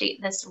to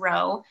update this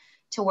row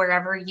to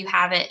wherever you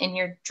have it in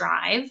your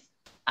drive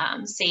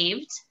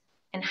saved.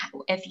 And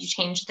if you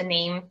change the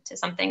name to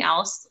something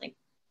else, like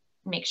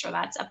make sure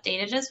that's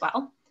updated as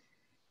well.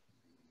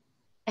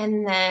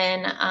 And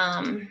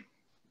then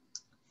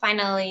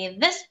finally,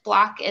 this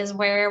block is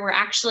where we're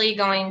actually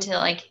going to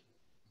like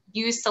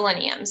use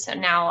Selenium. So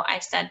now I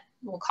said,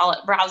 we'll call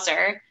it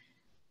browser.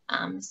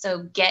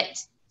 So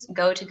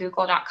go to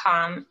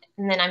google.com,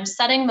 and then I'm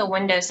setting the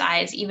window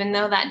size, even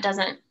though that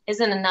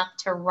isn't enough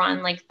to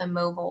run like the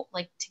mobile,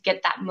 like to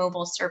get that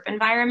mobile SERP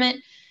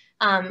environment.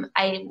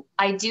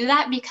 I do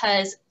that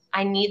because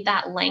I need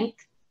that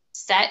length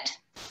set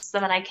so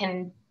that I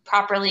can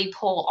properly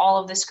pull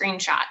all of the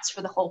screenshots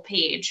for the whole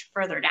page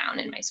further down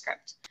in my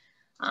script.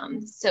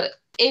 So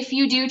if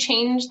you do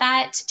change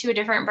that to a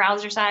different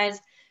browser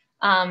size,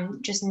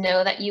 just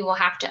know that you will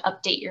have to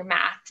update your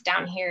math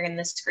down here in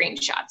the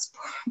screenshots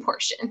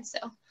portion. So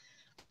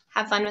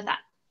have fun with that.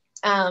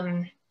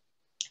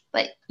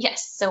 But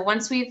yes, so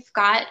once we've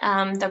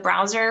got the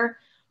browser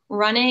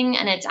running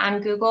and it's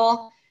on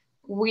Google,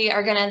 we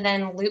are going to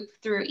then loop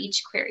through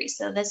each query.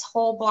 So this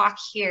whole block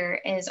here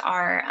is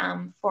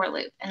our for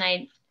loop. And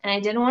I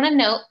did want to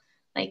note,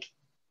 like,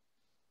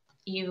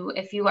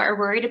 if you are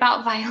worried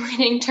about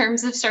violating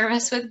terms of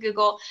service with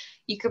Google,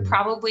 you could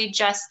probably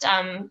just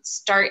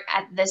start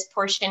at this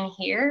portion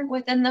here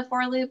within the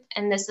for loop,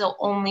 and this will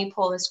only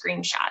pull the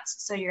screenshots.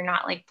 So you're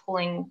not like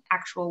pulling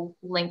actual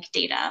link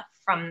data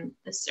from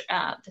the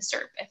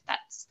SERP if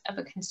that's of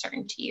a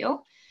concern to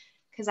you,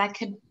 because that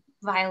could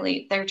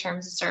violate their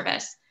terms of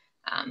service.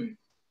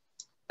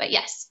 But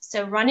yes,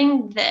 so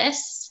running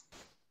this,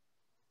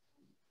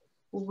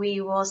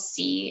 we will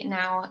see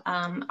now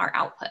our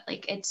output,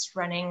 like it's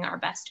running our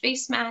best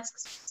face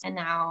masks, and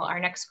now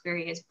our next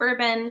query is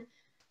bourbon,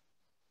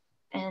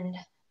 and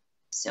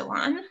so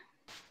on. Do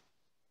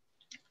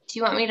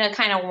you want me to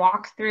kind of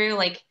walk through,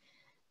 like,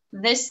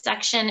 this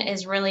section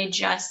is really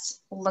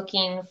just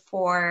looking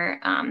for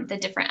the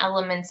different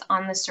elements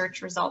on the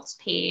search results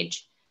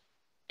page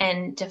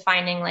and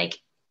defining, like,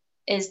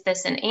 is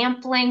this an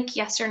AMP link,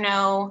 yes or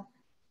no?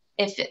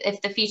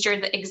 If the feature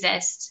that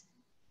exists,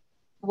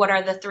 what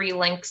are the 3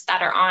 links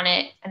that are on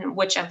it and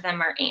which of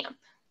them are AMP?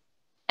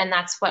 And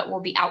that's what will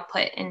be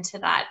output into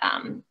that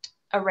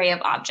array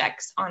of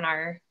objects on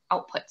our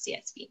output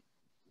CSV.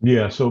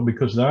 Yeah, so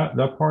because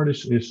that part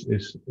is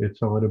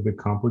it's a little bit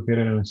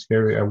complicated and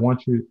scary. I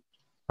want to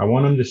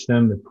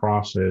understand the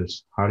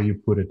process. How do you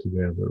put it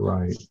together,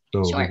 right?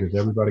 So Sure. because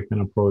everybody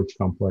can approach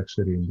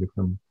complexity in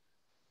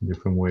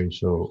different ways.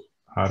 So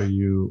how do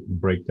you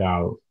break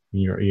down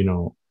your,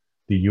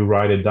 do you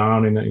write it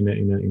down in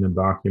a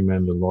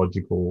document, the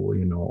logical,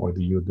 or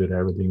do you did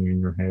everything in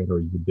your head,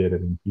 or you did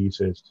it in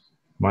pieces?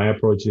 My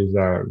approach is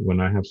that when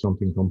I have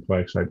something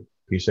complex, I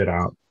piece it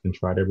out and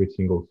try every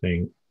single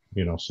thing,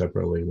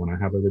 separately. When I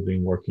have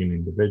everything working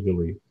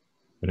individually,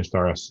 then I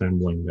start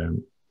assembling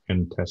them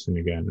and testing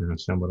again, and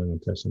assembling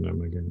and testing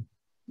them again.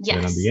 Yes.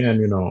 And at the end,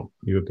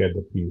 you get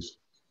the piece.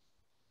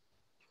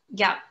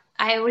 Yeah,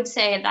 I would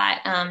say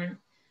that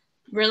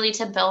really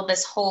to build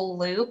this whole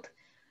loop,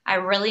 I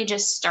really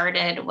just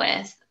started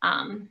with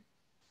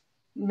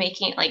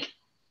making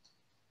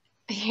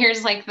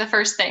here's like the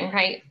first thing,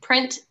 right?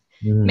 Print,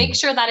 make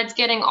sure that it's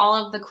getting all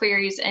of the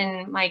queries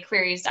in my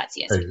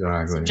queries.csv.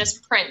 Exactly. So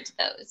just print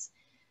those.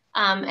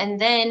 And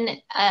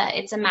then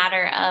it's a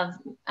matter of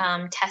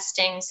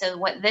testing. So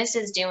what this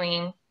is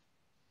doing,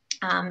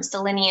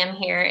 Selenium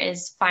here,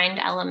 is find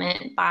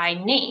element by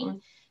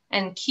name.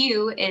 And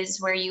Q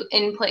is where you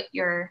input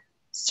your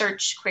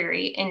search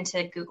query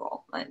into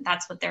Google.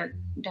 That's what their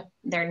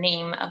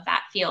name of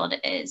that field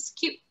is,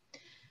 Q.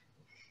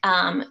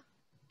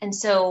 And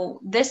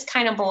so this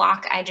kind of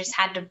block I just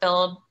had to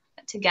build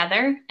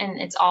together, and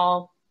it's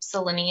all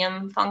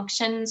Selenium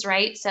functions,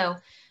 right? So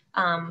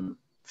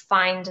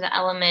find the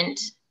element,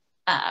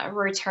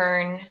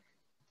 return,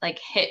 like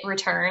hit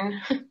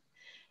return.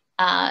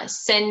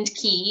 Send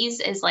keys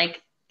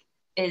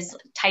is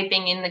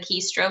typing in the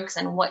keystrokes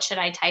and what should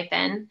I type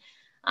in.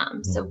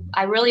 So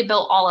I really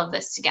built all of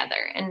this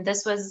together, and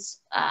this was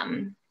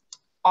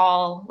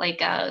all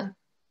like a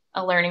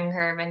learning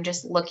curve and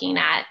just looking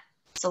at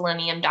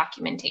Selenium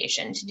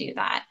documentation to do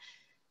that.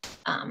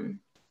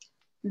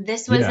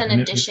 This was an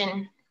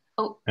addition.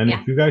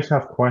 If you guys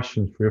have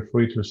questions, feel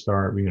free to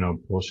start,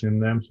 posting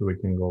them so we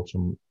can go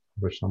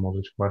over some of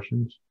these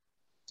questions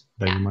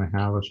that you might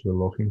have as we're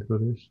looking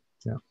through this.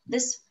 Yeah.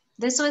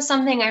 This was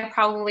something I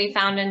probably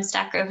found in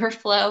Stack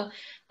Overflow.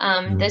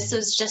 This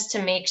was just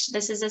to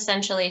this is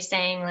essentially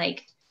saying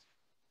like,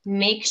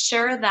 make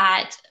sure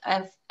that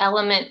an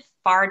element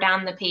far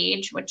down the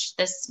page, which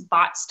this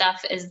bot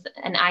stuff is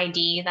an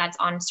ID that's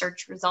on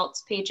search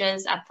results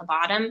pages at the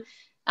bottom.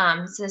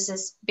 So this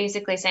is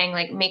basically saying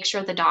like, make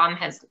sure the DOM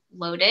has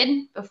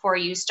loaded before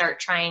you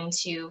start trying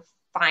to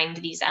find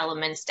these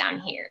elements down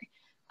here.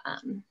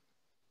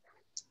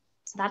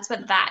 So that's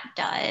what that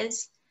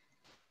does.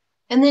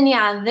 And then,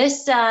 yeah,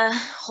 this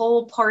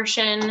whole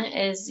portion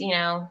is,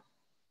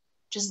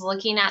 just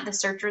looking at the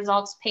search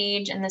results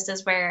page. And this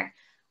is where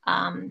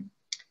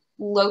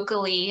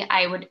locally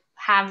I would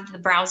have the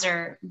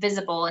browser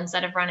visible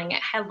instead of running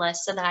it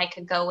headless, so that I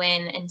could go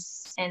in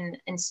and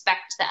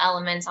inspect the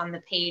elements on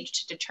the page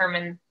to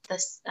determine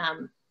the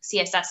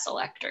CSS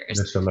selectors.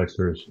 The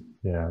selectors,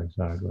 yeah,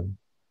 exactly.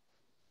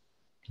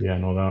 Yeah,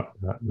 no,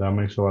 that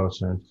makes a lot of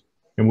sense.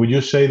 And would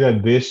you say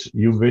that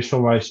you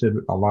visualized it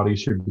a lot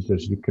easier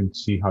because you can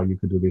see how you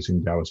could do this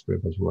in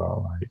JavaScript as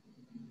well, right?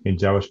 In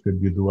JavaScript,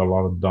 you do a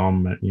lot of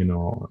DOM,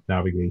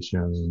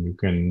 navigation,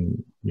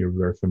 and you're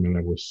very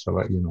familiar with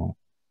select,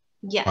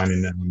 yes,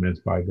 finding elements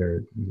by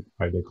their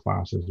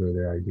classes or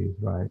their IDs,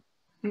 right?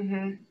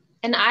 Mm-hmm.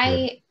 And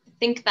I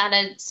think that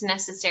it's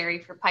necessary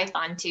for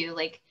Python too.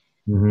 Like,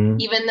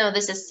 even though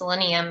this is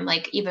Selenium,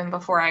 like even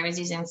before I was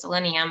using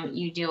Selenium,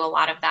 you do a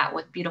lot of that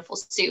with Beautiful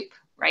Soup,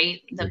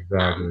 right?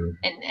 Exactly.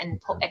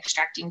 And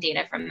extracting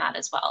data from that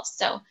as well.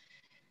 So,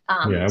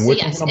 so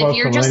yes, if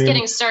you're just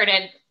getting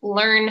started,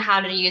 learn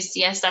how to use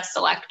CSS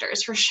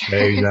selectors for sure.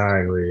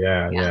 Exactly.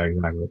 Yeah,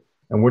 exactly.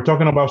 And we're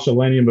talking about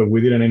Selenium, but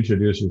we didn't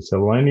introduce it.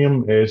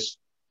 Selenium is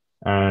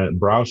a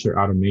browser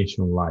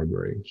automation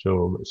library.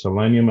 So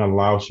Selenium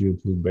allows you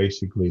to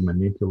basically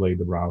manipulate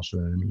the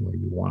browser any way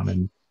you want.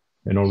 And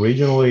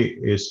originally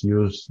it's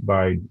used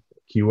by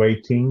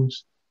QA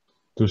teams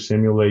to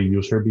simulate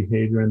user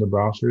behavior in the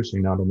browsers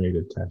in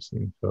automated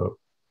testing. So,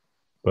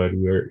 but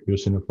we're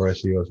using it for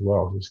SEO as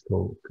well. It's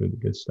cool,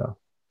 good stuff.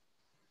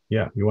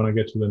 Yeah, you want to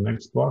get to the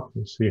next block?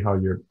 Let's see how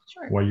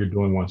what you're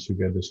doing once you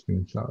get the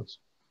screenshots.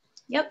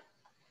 Yep.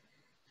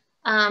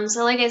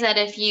 So like I said,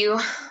 if you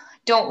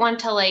don't want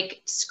to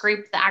like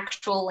scrape the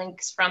actual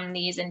links from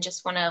these and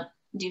just want to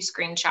do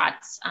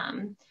screenshots,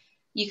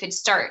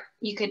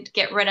 you could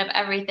get rid of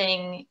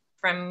everything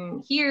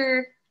from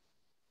here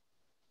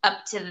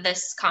up to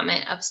this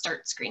comment of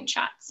start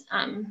screenshots.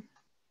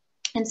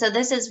 And so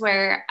this is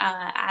where,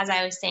 as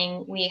I was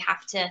saying, we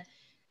have to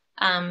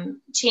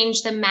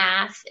change the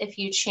math. If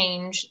you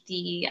change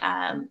the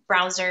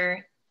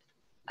browser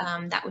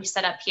that we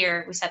set up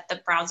here, we set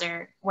the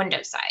browser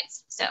window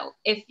size. So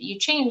if you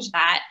change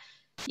that,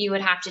 you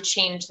would have to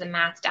change the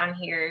math down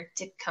here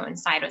to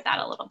coincide with that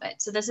a little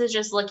bit. So this is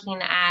just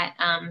looking at,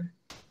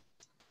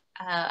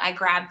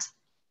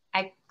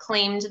 I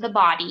claimed the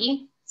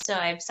body. So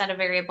I've set a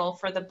variable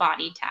for the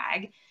body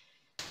tag.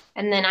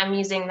 And then I'm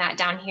using that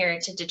down here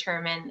to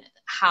determine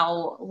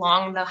how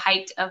long the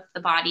height of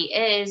the body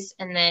is.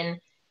 And then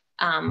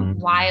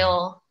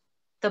while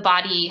the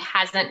body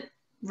hasn't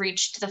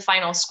reached the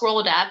final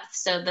scroll depth,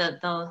 so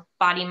the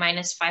body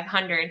minus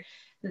 500,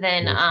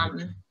 then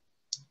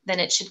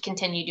it should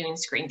continue doing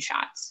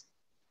screenshots.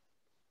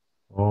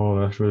 Oh,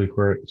 that's really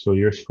great. So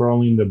you're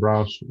scrolling the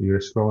browser, you're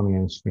scrolling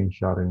and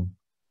screenshotting.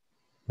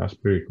 That's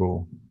pretty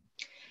cool.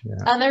 Yeah.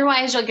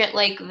 Otherwise, you'll get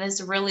like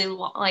this really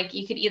like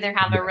you could either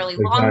have a really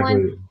long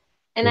one.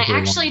 And I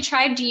actually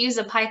tried to use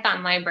a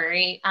Python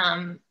library,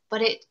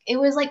 but it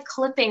was like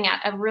clipping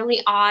at a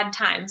really odd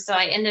time. So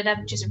I ended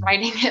up just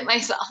writing it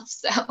myself.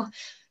 So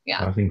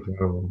yeah. That's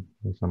incredible.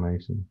 That's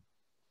amazing.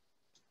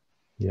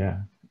 Yeah.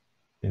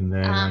 And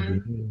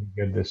then you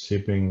get the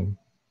shipping.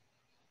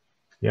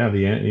 Yeah,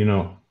 you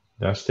know,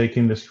 that's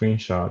taking the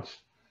screenshots.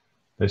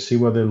 Let's see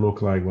what they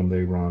look like when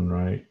they run,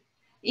 right?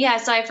 Yeah,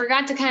 so I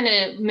forgot to kind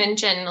of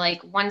mention,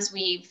 like, once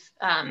we've,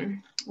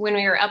 when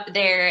we were up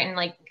there and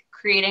like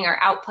creating our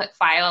output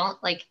file,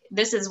 like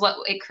this is what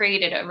it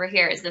created over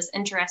here, is this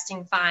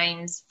interesting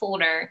finds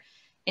folder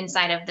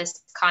inside of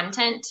this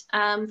content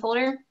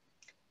folder.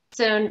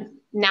 So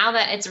now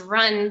that it's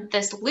run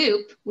this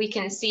loop, we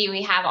can see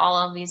we have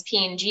all of these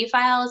PNG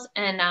files,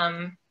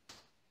 and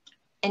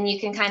you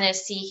can kind of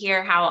see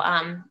here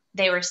how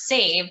they were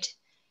saved.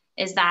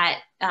 Is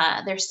that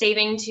they're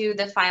saving to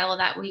the file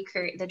that we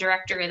create, the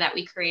directory that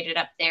we created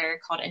up there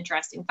called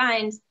interesting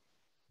finds.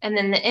 And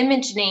then the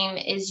image name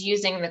is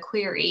using the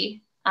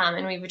query.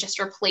 And we've just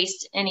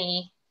replaced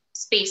any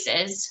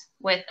spaces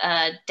with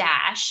a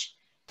dash.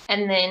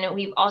 And then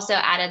we've also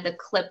added the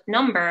clip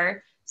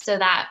number so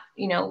that,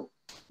 you know,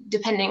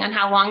 depending on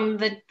how long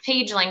the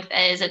page length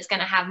is, it's going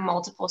to have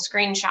multiple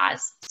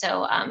screenshots.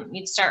 So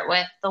you'd start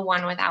with the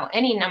one without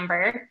any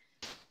number,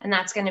 and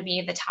that's going to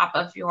be the top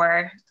of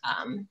your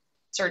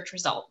search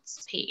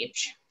results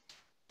page.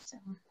 So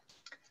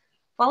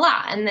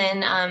voila. And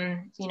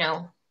then, you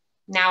know,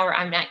 now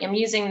I'm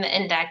using the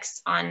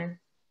index on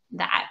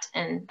that,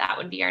 and that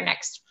would be our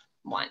next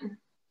one.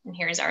 And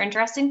here's our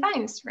interesting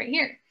finds right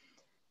here.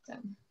 So,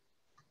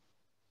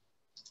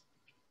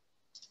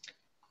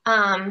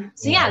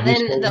 yeah,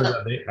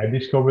 I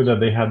discovered that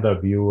they had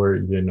that viewer,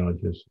 you know,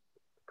 just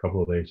a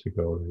couple of days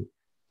ago.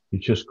 You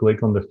just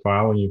click on the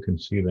file and you can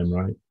see them,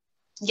 right?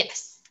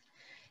 Yes.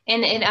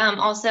 And it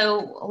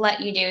also let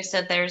you do,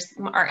 so there's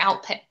our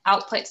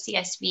output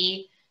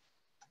CSV.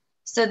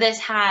 So this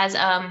has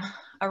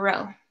a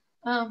row.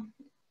 Oh,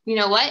 you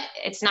know what?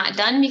 It's not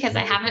done because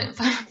I haven't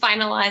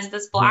finalized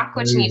this block,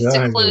 which needs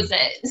to close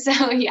it.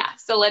 So yeah,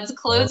 so let's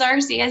close our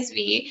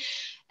CSV,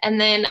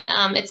 and then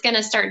it's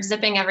gonna start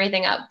zipping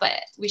everything up, but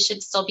we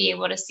should still be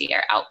able to see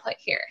our output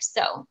here.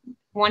 So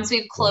once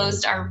we've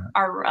closed our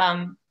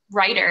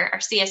writer, our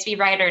CSV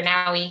writer,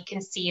 now we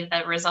can see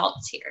the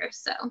results here.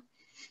 So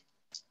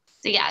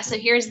yeah, so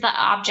here's the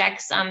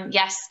objects.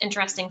 Yes,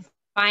 interesting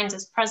finds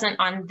is present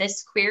on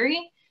this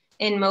query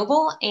in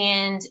mobile,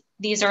 and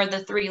these are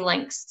the 3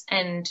 links.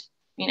 And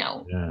you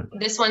know,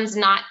 this one's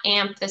not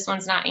AMP, this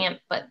one's not AMP,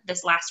 but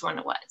this last one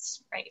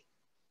was, right?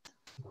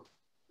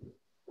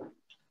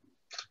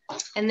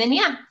 And then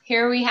yeah,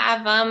 here we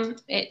have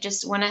it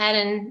just went ahead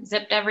and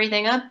zipped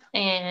everything up,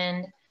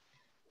 and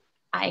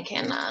I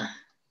can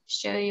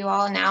show you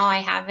all now. I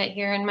have it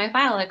here in my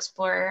file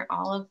explorer,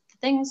 all of the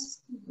things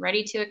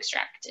ready to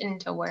extract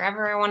into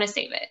wherever I want to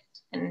save it.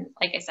 And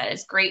like I said,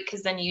 it's great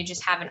because then you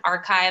just have an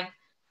archive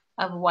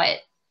of what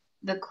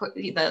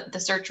the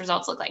search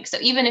results look like. So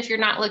even if you're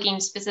not looking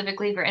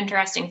specifically for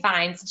interesting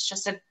finds, it's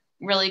just a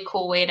really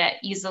cool way to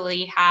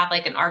easily have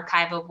like an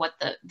archive of what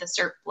the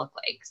SERP look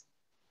like.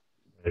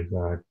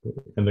 Exactly.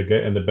 And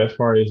the best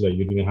part is that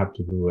you didn't have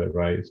to do it,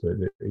 right? So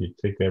it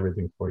takes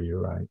everything for you,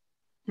 right?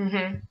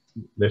 Mm-hmm.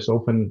 Let's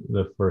open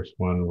the first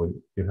one with,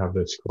 you have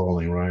the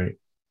scrolling, right?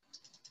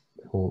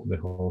 The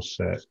whole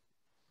set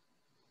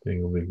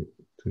thing.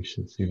 We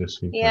should see the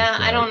sequence. Yeah,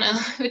 right? I don't know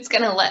if it's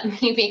gonna let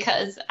me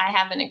because I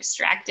haven't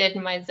extracted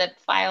my zip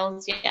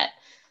files yet.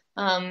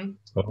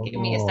 Give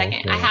me a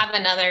second. Okay. I have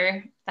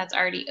another that's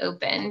already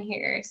open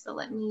here, so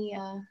let me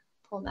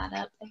pull that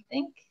up, I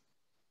think.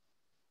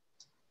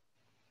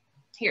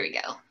 Here we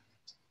go.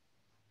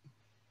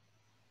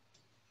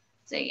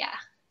 So yeah,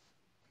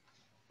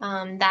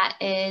 that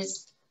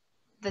is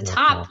the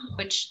top,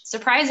 which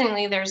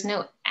surprisingly there's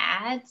no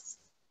ads.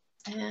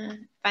 I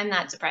find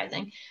that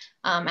surprising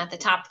at the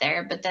top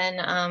there. But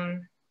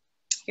then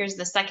here's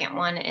the second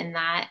one in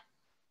that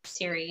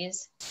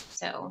series.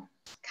 So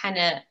kind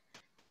of,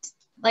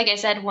 like I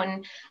said,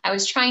 when I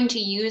was trying to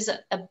use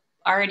a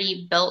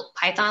already built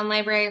Python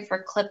library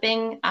for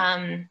clipping,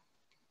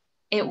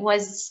 it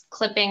was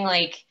clipping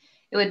like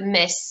it would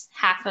miss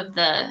half of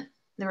the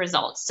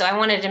results. So I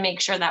wanted to make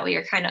sure that we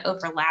were kind of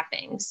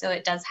overlapping. So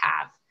it does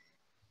have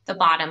the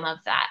bottom of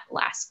that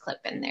last clip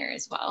in there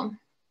as well.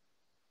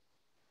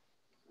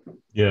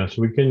 Yeah,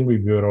 so we can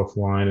review it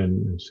offline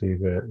and see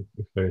that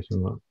if there's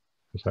not,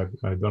 because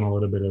I've done a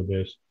little bit of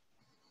this.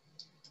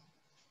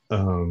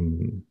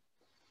 And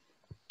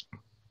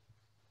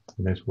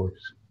this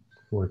works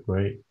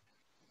great.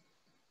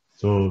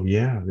 So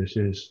yeah, this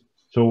is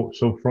so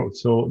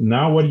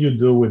now what do you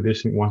do with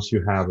this once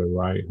you have it,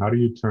 right? How do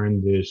you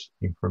turn this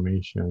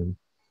information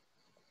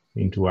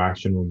into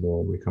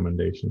actionable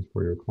recommendations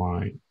for your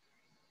client,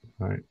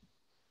 right?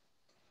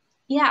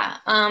 Yeah.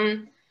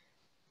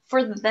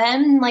 For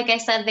them, like I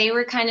said, they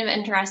were kind of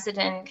interested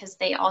in, because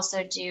they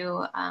also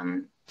do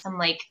some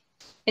like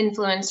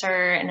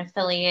influencer and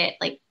affiliate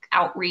like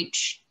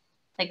outreach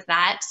like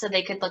that. So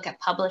they could look at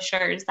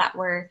publishers that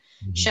were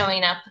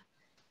showing up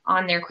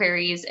on their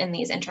queries in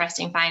these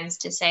interesting finds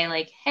to say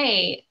like,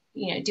 hey,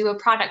 you know, do a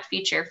product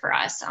feature for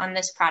us on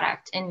this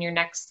product in your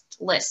next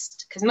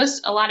list. Because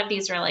a lot of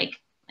these are like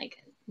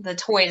the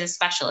toys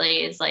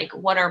especially is like,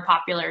 what are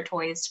popular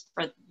toys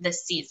for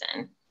this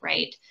season,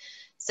 right?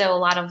 So a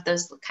lot of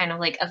those kind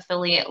of like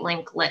affiliate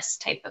link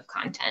list type of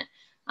content.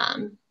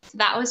 So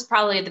that was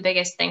probably the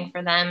biggest thing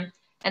for them.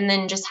 And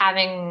then just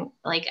having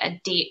like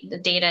the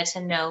data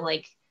to know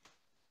like,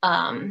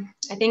 I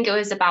think it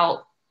was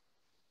about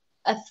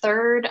a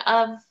third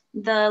of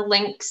the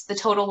links, the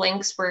total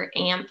links were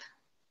AMP.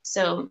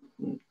 So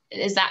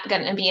is that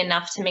going to be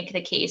enough to make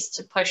the case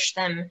to push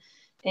them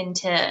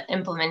into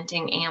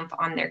implementing AMP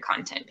on their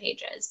content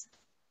pages?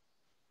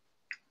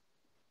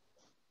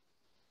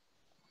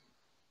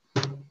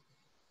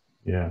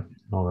 Yeah,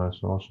 oh,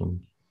 that's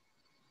awesome.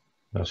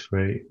 That's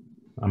great.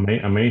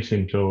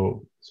 Amazing.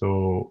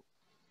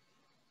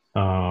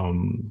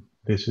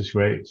 This is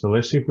great. So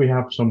let's see if we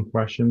have some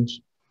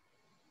questions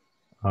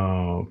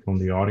from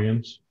the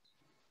audience,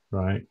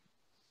 right?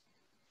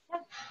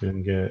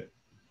 Didn't get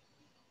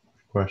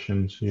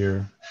questions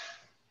here.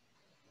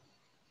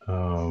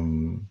 But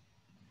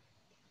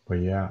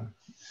yeah.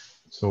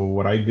 So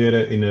what I did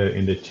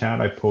in the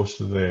chat, I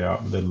posted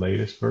the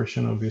latest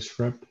version of this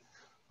script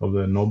of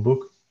the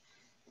notebook,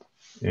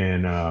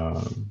 and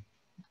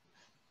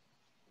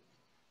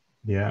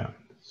yeah,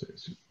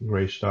 it's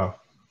great stuff,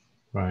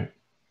 right?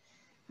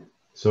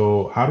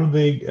 So how do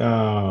they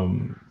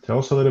tell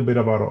us a little bit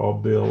about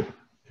Upbuild,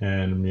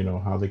 and you know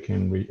how they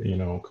can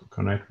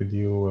connect with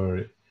you,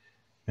 or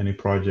any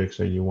projects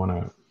that you want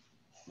to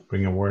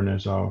bring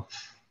awareness of?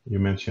 You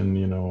mentioned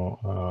you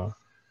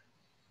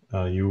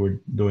were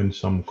doing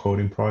some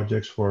coding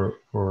projects for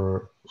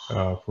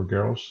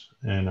girls,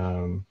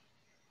 and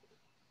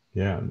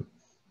yeah,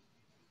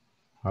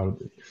 how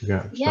if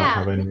you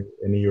have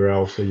any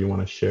URLs that you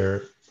want to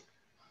share?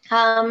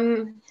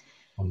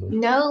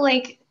 No,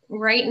 like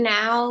right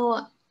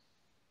now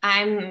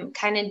I'm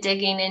kind of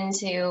digging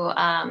into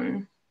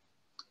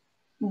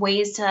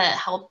ways to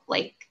help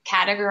like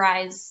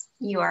categorize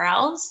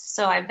URLs.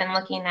 So I've been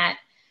looking at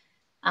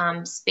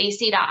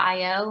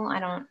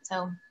spacey.io.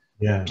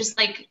 Just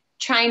like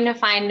trying to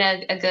find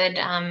a good,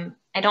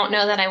 I don't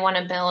know that I want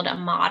to build a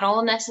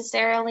model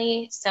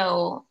necessarily.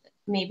 So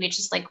maybe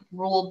just like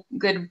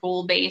good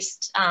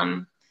rule-based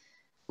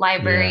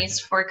libraries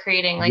for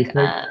creating like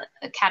a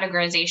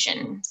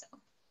categorization. So.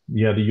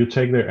 Yeah, do you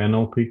take their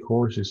NLP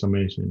course? It's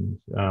amazing.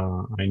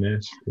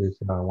 Inez is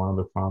one of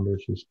the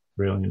founders. She's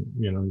brilliant.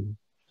 You know,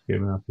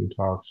 giving a few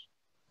talks.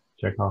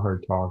 Check out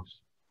her talks.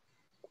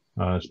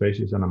 Space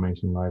is an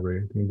amazing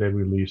library. I think they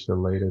released the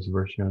latest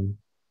version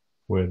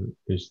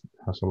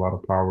has a lot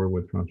of power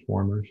with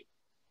transformers.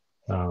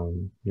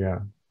 Yeah,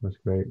 that's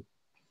great.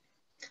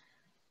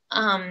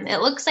 It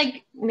looks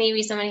like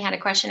maybe somebody had a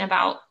question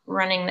about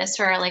running this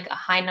for like a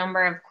high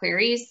number of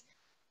queries.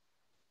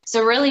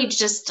 So really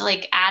just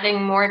like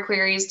adding more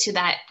queries to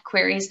that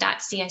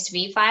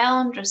queries.csv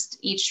file, just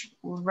each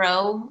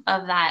row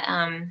of that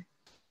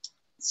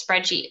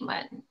spreadsheet,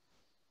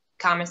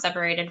 comma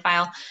separated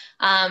file.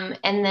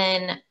 And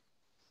then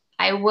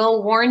I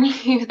will warn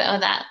you though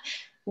that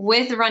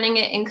with running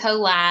it in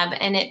Colab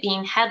and it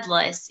being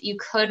headless, you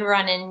could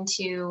run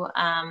into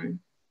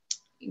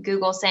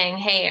Google saying,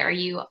 hey, are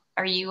you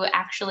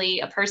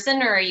actually a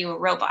person or are you a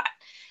robot?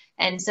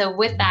 And so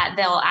with that,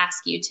 they'll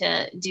ask you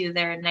to do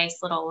their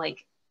nice little,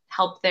 like,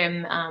 help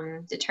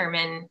them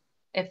determine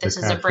if this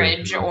is a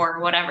bridge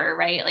or whatever,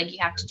 right? Like you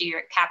have to do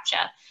your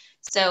CAPTCHA.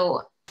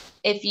 So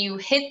if you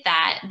hit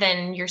that,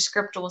 then your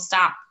script will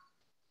stop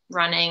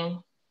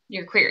running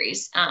your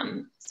queries.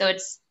 So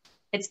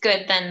it's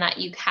good then that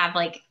you have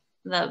like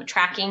the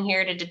tracking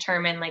here to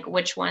determine like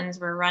which ones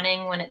were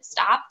running when it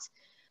stopped.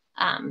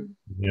 And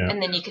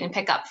then you can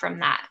pick up from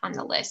that on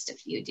the list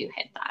if you do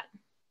hit that.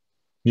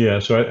 Yeah,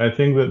 so I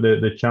think that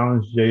the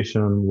challenge,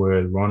 Jason,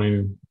 with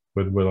running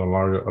with a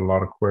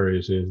lot of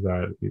queries is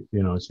that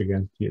it's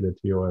against the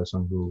TOS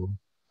on Google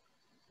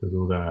to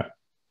do that,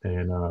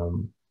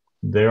 and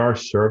there are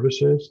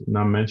services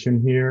not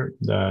mentioned here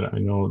that I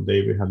know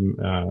David had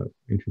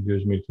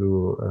introduced me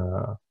to,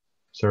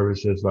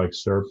 services like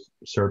SERP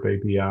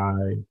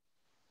API,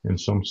 and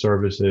some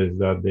services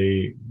that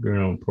they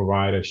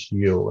provide a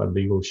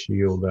legal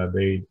shield that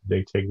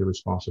they take the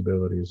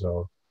responsibilities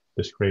of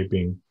the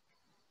scraping.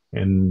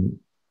 And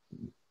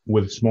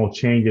with small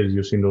changes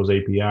using those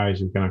APIs,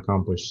 you can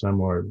accomplish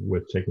similar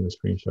with taking a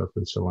screenshot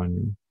with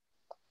Selenium.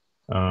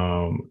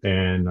 But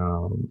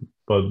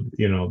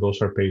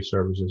those are paid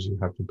services. You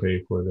have to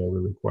pay for the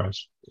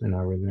request and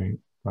everything.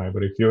 right?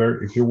 But if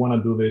you want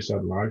to do this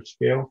at large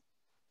scale,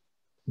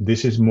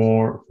 this is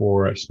more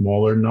for a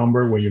smaller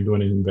number when you're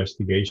doing an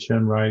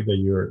investigation, right? That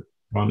you're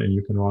running,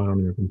 you can run it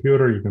on your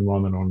computer, you can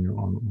run it on your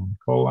on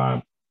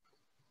Colab.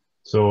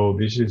 So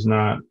this is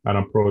not an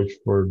approach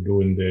for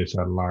doing this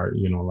at large,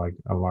 like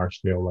a large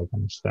scale, like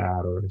on a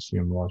stat or a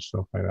CMR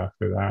stuff like that.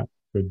 After that,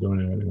 you're doing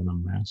it in a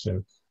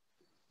massive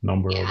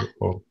number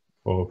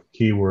of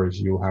keywords.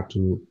 You have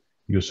to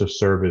use a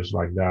service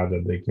like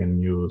that they can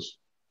use.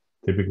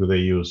 Typically, they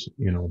use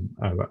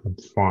a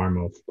farm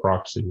of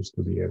proxies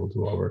to be able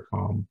to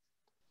overcome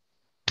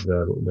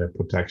the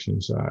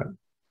protections that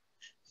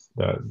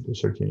the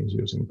search engine is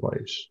using in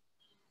place.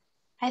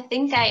 I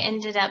think I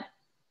ended up,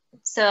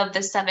 so of the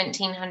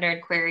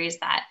 1,700 queries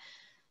that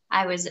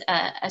I was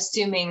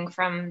assuming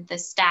from the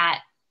stat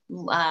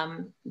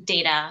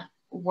data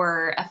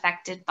were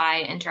affected by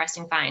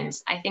interesting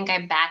finds, I think I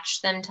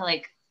batched them to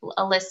like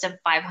a list of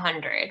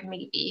 500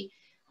 maybe,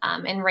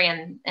 and then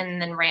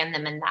ran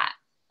them in that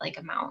like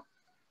amount.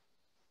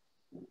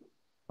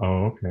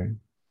 Oh, okay.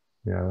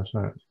 Yeah,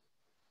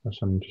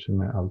 that's an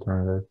interesting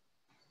alternative.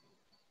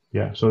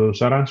 Yeah, so does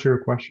that answer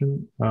your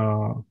question,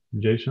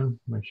 Jason?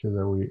 Make sure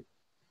that we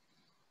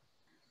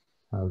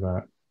have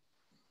that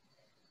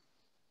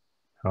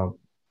help.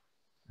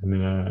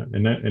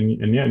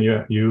 And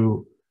yeah,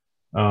 you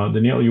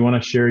Danielle, you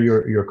want to share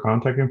your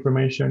contact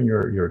information,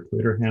 your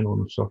Twitter handle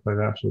and stuff like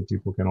that, so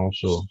people can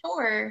also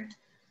sure.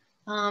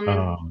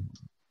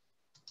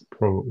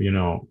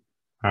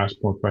 Ask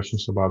more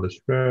questions about the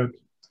script.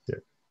 Yeah.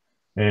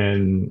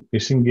 And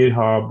it's in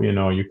GitHub,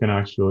 you can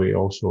actually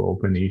also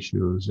open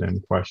issues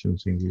and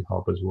questions in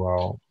GitHub as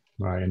well,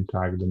 right? And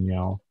tag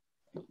Danielle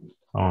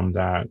on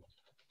that.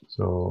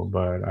 So,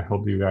 but I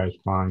hope you guys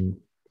found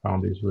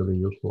this really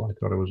useful. I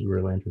thought it was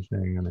really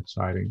interesting and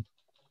exciting.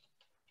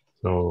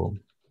 So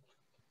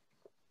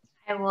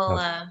I will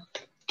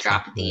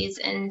drop these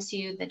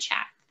into the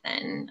chat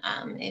then.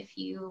 If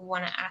you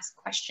want to ask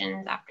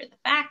questions after the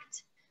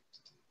fact,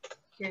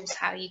 here's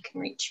how you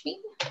can reach me.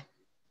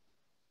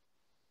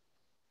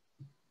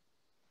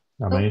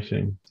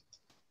 Amazing.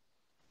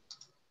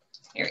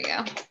 Here we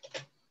go.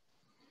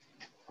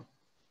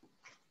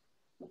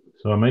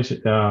 So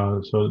amazing.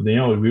 So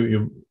Danielle,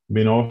 you've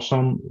been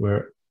awesome. We're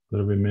a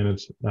little bit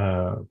minutes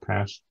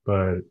past,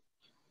 but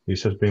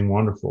this has been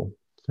wonderful.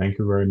 Thank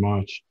you very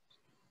much.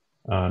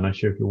 Not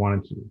sure if you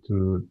wanted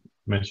to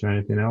mention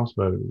anything else,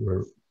 but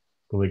we're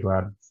really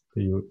glad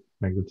that you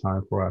make the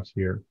time for us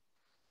here.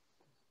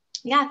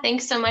 Yeah,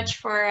 thanks so much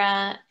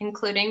for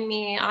including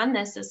me on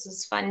this. This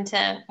was fun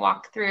to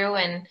walk through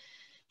and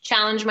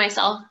challenge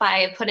myself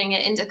by putting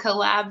it into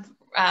Colab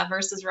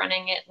versus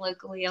running it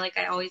locally like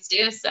I always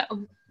do. So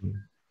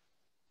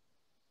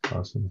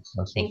awesome.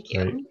 Thank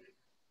great. you.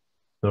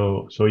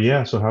 So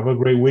yeah, so have a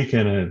great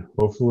weekend, and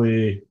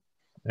hopefully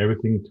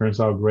everything turns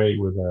out great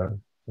with the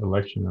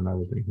election and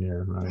everything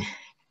here, right?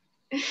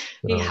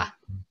 Yeah.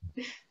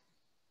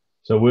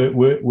 So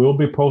we'll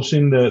be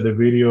posting the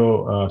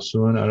video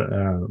soon. I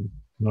don't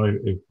know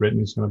if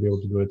Brittany's going to be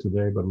able to do it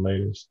today, but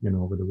latest,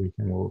 over the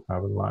weekend we'll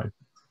have it live.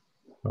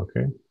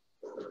 Okay.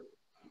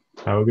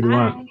 Have a good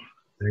one.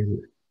 Thank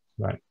you.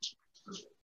 Bye.